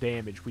takes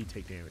damage, we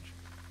take damage.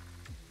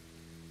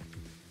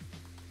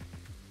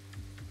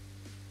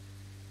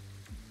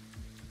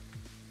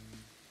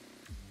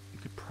 You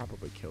could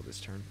probably kill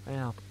this turn.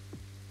 Well...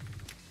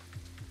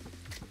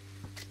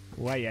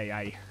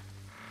 Why.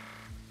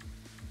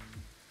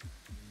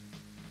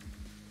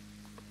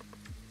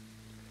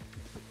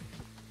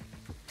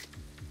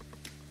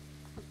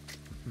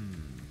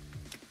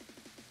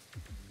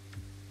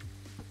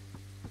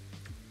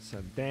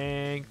 Some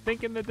dang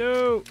thinking to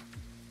do.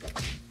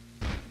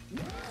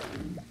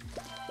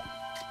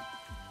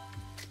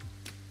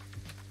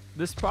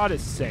 This spot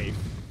is safe.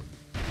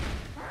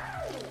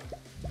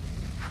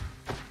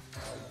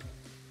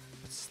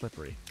 It's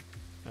slippery.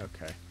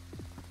 Okay.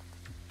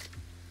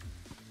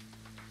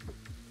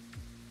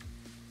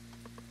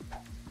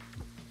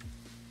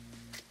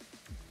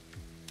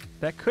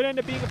 That could end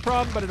up being a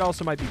problem, but it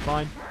also might be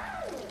fine.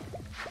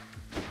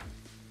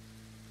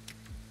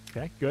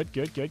 Okay,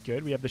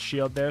 good. We have the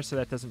shield there, so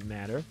that doesn't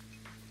matter.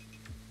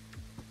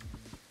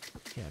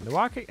 Yeah,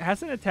 Nawaka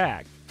hasn't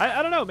attacked.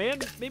 I don't know, man.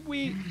 Maybe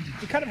we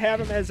kind of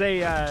have him as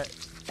a...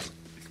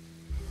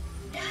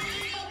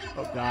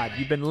 Oh, God.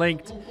 You've been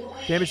linked.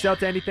 Damage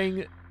dealt to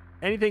anything.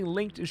 Anything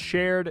linked is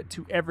shared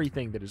to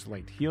everything that is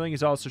linked. Healing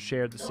is also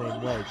shared the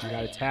same way. Do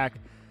not attack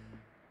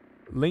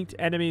linked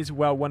enemies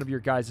while one of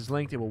your guys is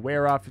linked. It will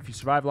wear off if you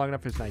survive long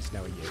enough. It's nice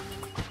knowing you.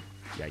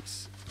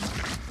 Yikes.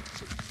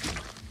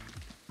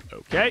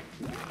 Okay.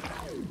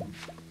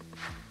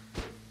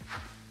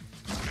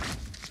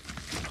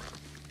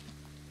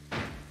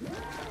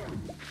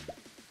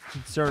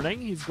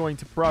 Concerning. He's going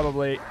to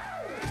probably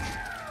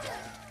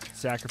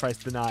sacrifice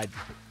denied.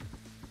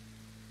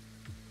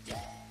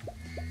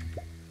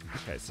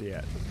 Okay, so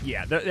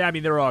yeah. I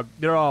mean, they're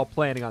all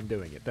planning on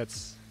doing it.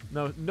 That's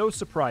no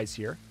surprise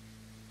here.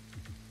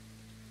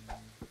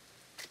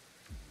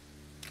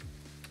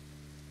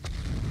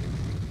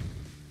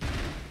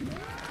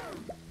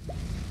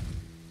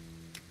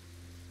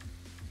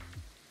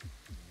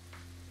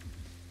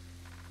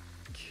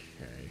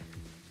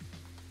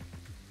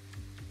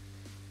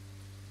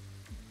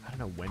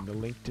 When the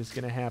linked is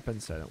going to happen,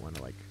 so I don't want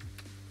to, like...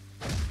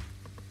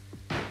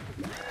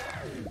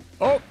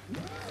 Oh!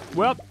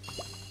 Well,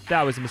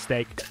 that was a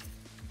mistake.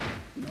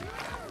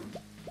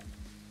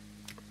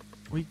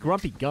 We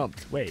grumpy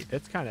gumped. Wait,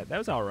 that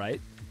was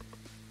alright.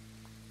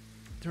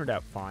 Turned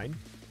out fine.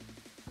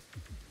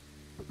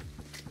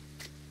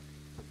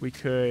 We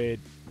could...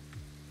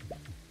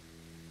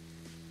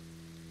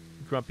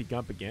 Grumpy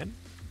gump again.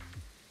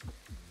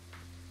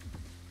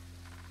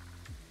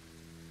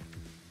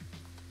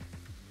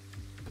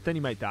 Then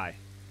you might die.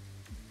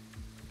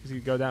 Because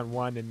you go down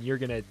 1 and you're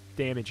going to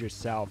damage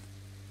yourself.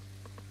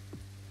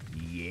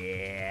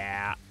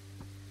 Yeah.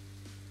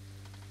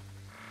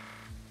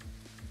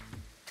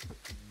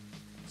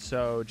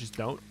 So just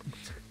don't.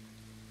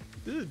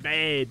 This is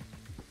bad.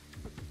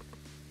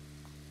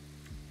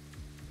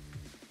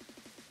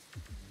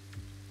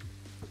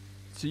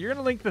 So you're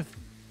going to link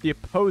the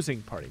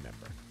opposing party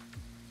member.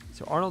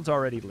 So Arnold's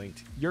already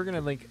linked. You're going to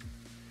link...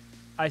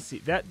 I see.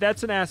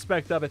 That's an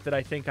aspect of it that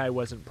I think I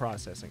wasn't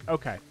processing.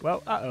 Okay.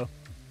 Well, uh-oh.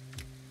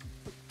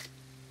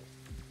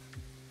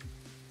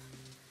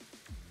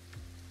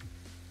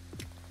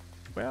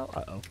 Well,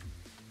 uh-oh.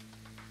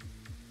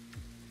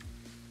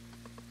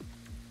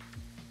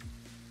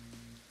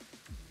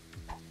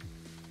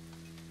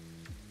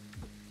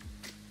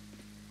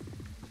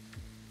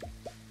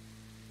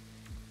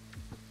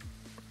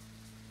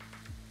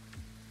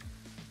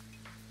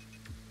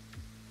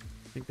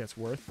 I think that's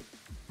worth.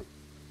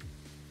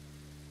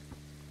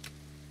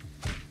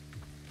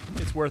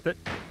 It's worth it.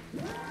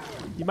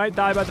 You might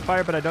die by the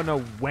fire, but I don't know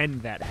when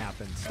that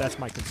happens. That's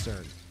my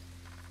concern.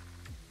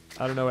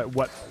 I don't know at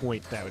what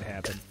point that would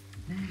happen.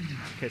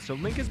 Okay, so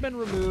Link has been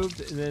removed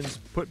and then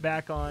put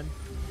back on.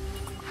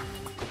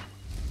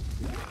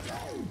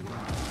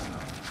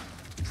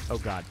 Oh,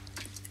 God.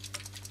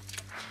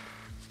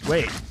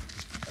 Wait.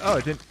 Oh,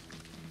 it didn't...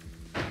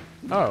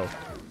 Oh.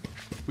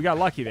 We got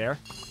lucky there.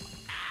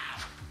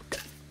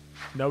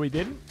 No, we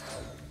didn't?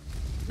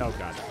 Oh,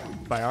 God.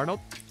 By Arnold?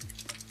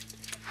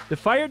 The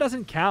fire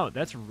doesn't count.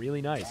 That's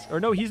really nice. Or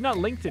no, he's not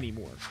linked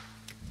anymore.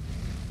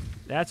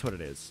 That's what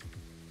it is.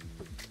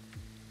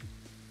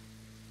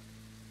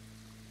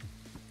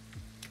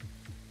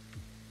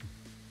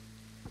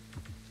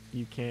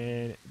 You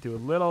can do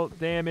a little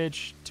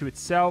damage to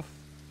itself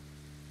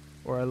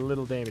or a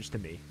little damage to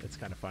me. That's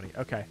kind of funny.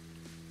 Okay.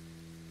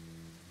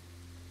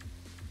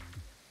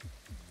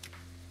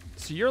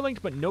 So you're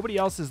linked, but nobody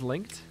else is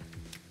linked?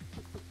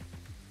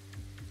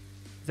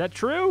 Is that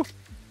true?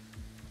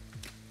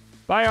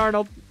 Bye,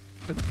 Arnold.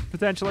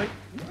 Potentially.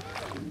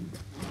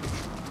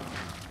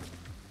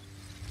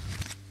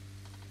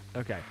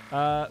 Okay.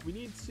 We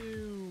need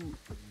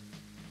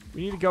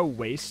to go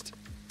waste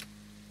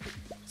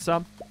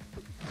some.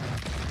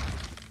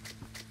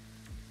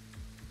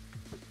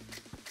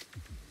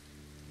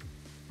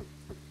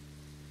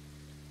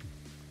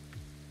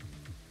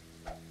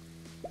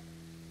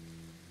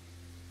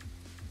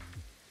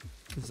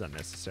 was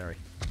unnecessary.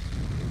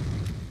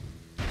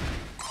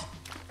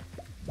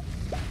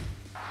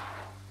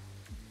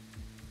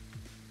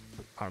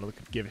 Arnold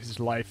could give his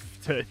life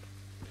to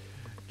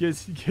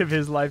give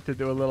his life to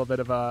do a little bit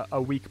of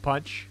a weak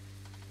punch.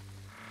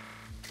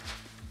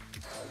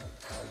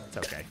 It's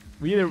okay.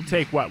 We either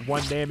take what,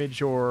 1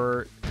 damage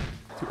or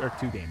 2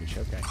 damage.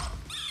 Okay,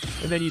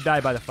 and then you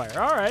die by the fire.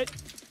 All right,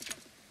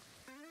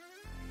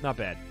 not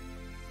bad.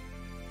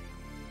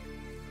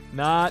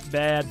 Not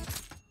bad.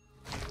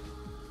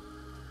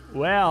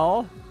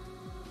 Well,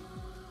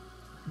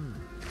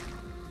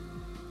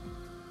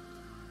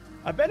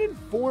 I've been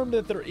informed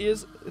that there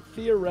is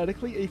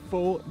theoretically a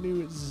full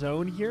new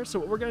zone here. So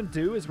what we're going to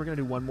do is we're going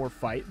to do one more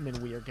fight, and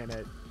then we are going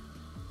to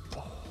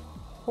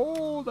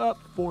hold up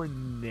for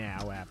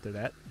now after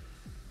that.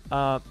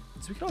 So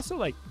we can also,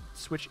 like,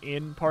 switch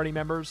in party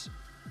members.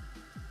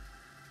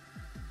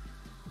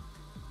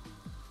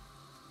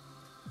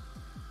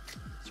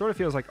 Sort of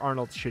feels like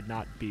Arnold should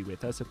not be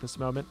with us at this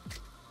moment,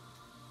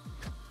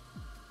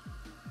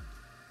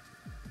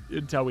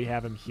 until we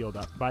have him healed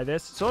up by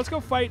this. So let's go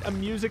fight a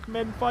music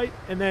men fight,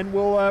 and then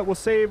we'll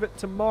save it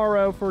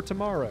tomorrow for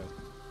tomorrow.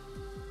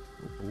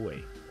 Oh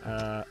boy.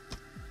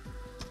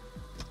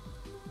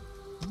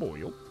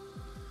 Boyle.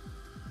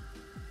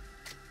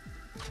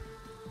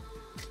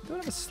 Don't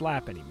have a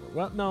slap anymore.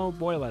 Well, no,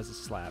 Boyle has a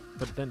slap,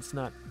 but then it's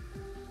not.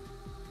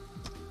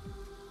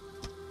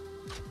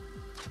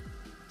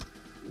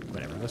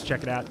 Whatever, let's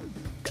check it out.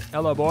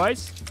 Hello,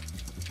 boys.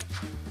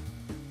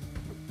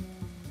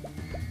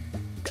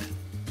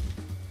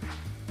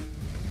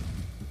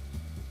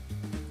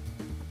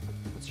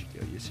 What's your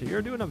deal? So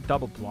you're doing a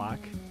double block.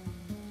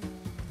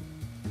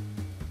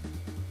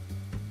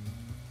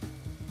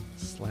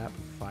 Slap,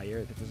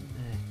 fire. That doesn't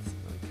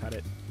really cut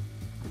it.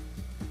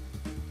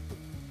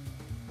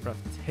 Rough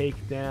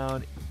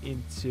takedown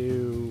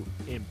into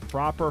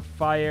improper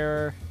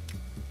fire.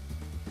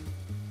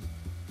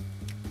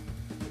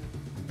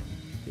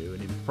 Do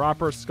an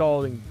improper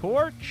scalding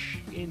torch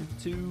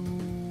into.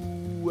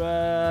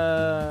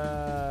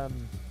 I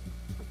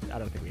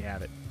don't think we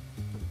have it.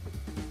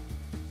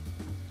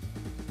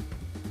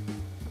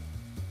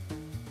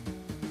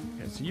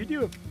 Okay, so you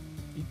do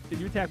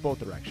you attack both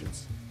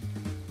directions.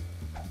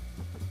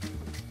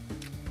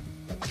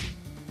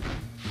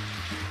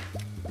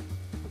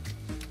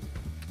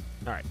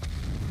 All right.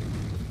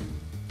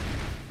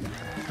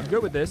 I'm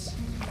good with this.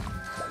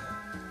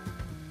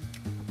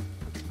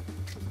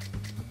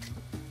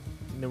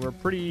 And then we're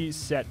pretty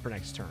set for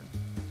next turn.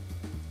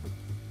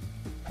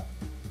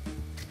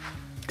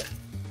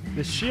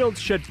 The shield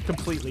should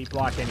completely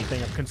block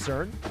anything of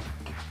concern.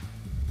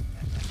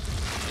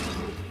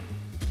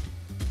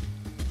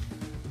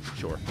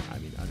 Sure. I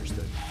mean,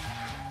 understood.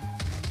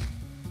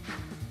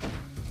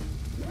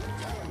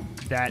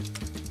 That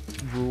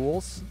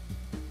rules.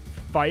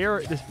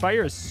 Fire. This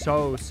fire is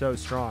so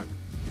strong.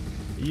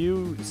 Are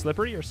you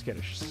slippery or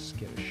skittish?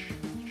 Skittish.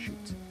 Shoot.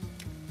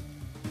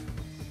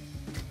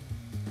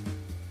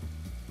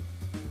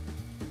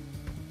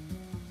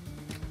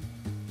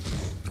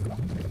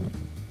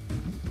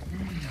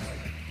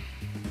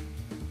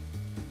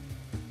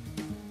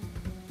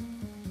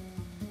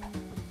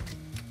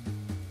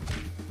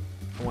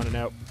 I want to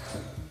know.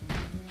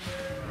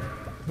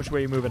 Which way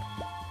are you moving?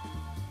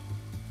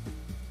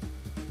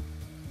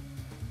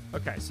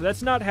 Okay, so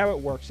that's not how it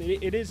works.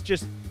 It is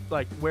just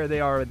like where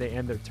they are when they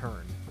end their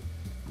turn.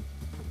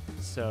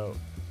 So,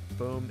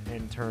 boom,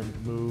 end turn,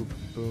 move,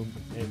 boom,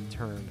 end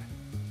turn.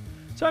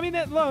 So, I mean,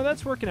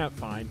 that's working out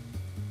fine.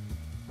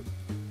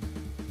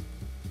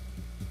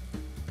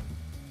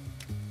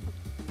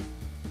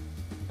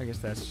 I guess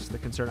that's just the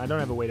concern. I don't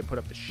have a way to put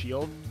up the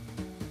shield.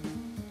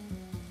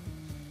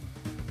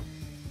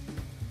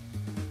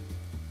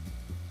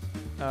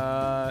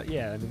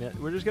 Yeah, I mean,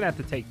 we're just going to have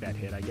to take that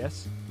hit, I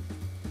guess.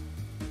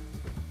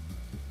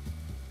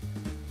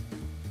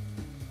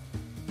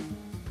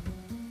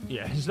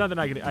 Yeah, there's nothing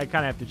I kind of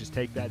have to just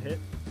take that hit.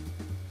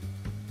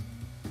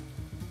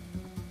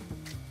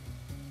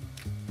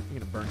 I'm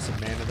going to burn some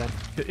mana then.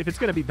 If it's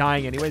going to be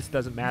dying anyways, it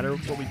doesn't matter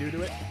what we do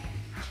to it.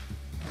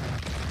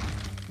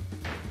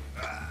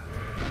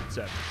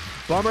 So,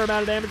 bummer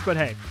amount of damage, but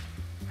hey.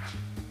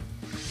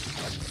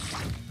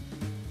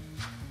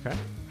 Okay.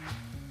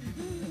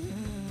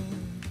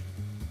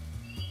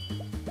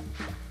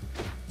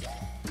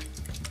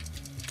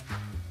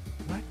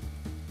 What?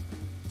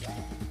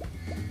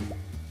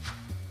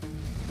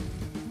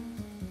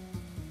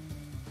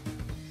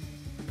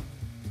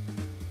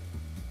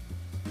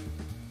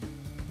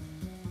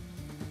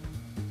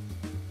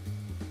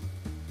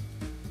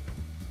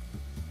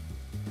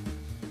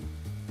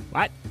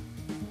 What?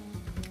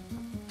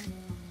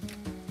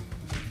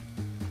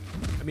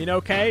 I mean,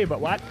 okay,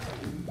 but what?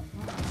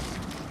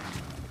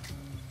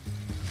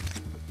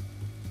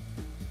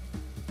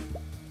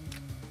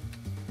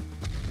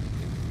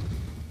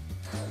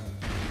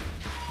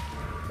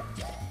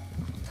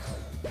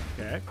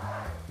 Okay.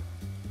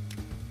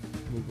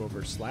 Move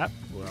over slap.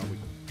 Well, we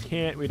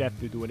can't. We'd have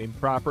to do an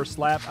improper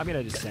slap. I'm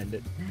going to just send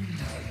it.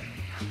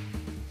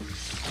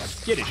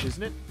 Skittish,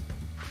 isn't it?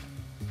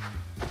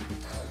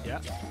 Yeah.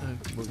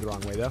 Moved the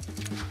wrong way, though.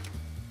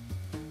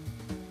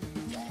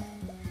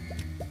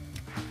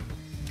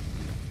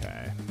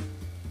 Okay.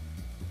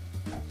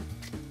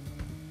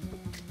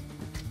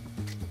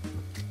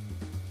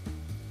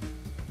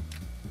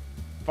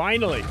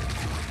 Finally!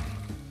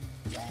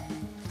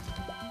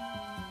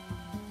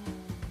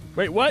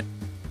 Wait, what?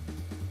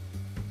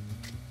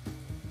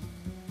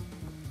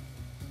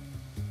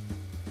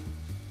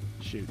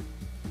 Shoot.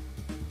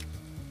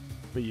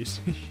 But you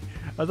see,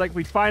 I was like,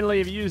 we finally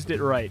have used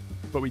it right,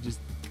 but we just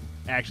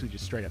actually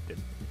just straight up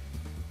didn't.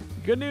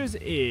 The good news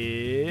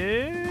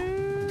is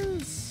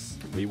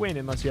we win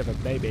unless you have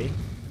a baby.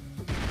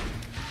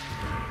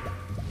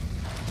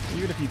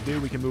 Even if you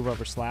do, we can move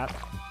over Slap.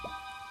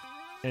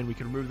 And we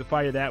can remove the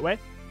fire that way.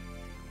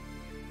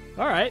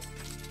 All right.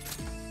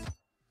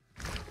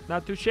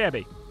 Not too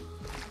shabby.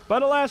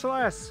 But alas,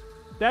 alas,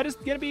 that is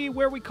going to be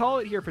where we call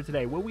it here for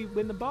today. Will we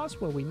win the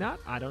boss? Will we not?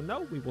 I don't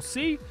know. We will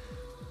see.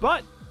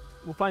 But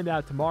we'll find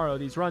out tomorrow.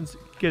 These runs,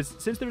 because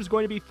since there's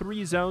going to be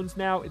 3 zones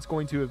now, it's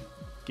going to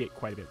get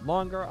quite a bit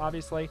longer,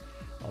 obviously.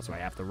 Also, I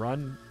have to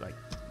run. Like,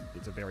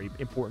 it's a very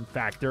important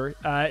factor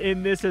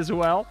in this as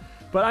well.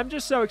 But I'm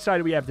just so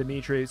excited we have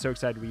Dimitri. So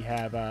excited we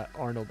have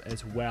Arnold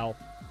as well.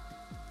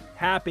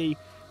 Happy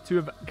to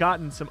have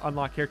gotten some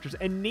unlocked characters,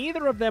 and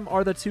neither of them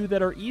are the 2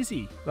 that are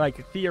easy,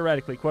 like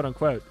theoretically, quote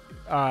unquote.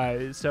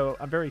 So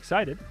I'm very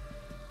excited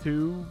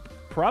to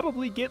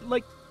probably get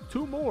like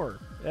 2 more,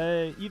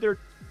 either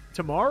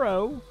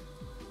tomorrow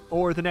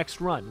or the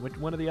next run,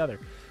 one or the other.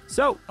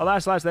 So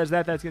alas, that's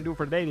that. That's gonna do it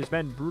for today. It has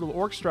been Brutal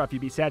Orchestra. If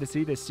you'd be sad to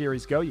see this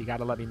series go, you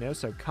gotta let me know.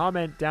 So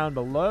comment down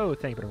below.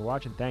 Thank you for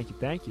watching. Thank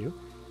you,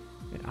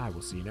 and I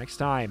will see you next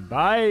time.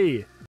 Bye.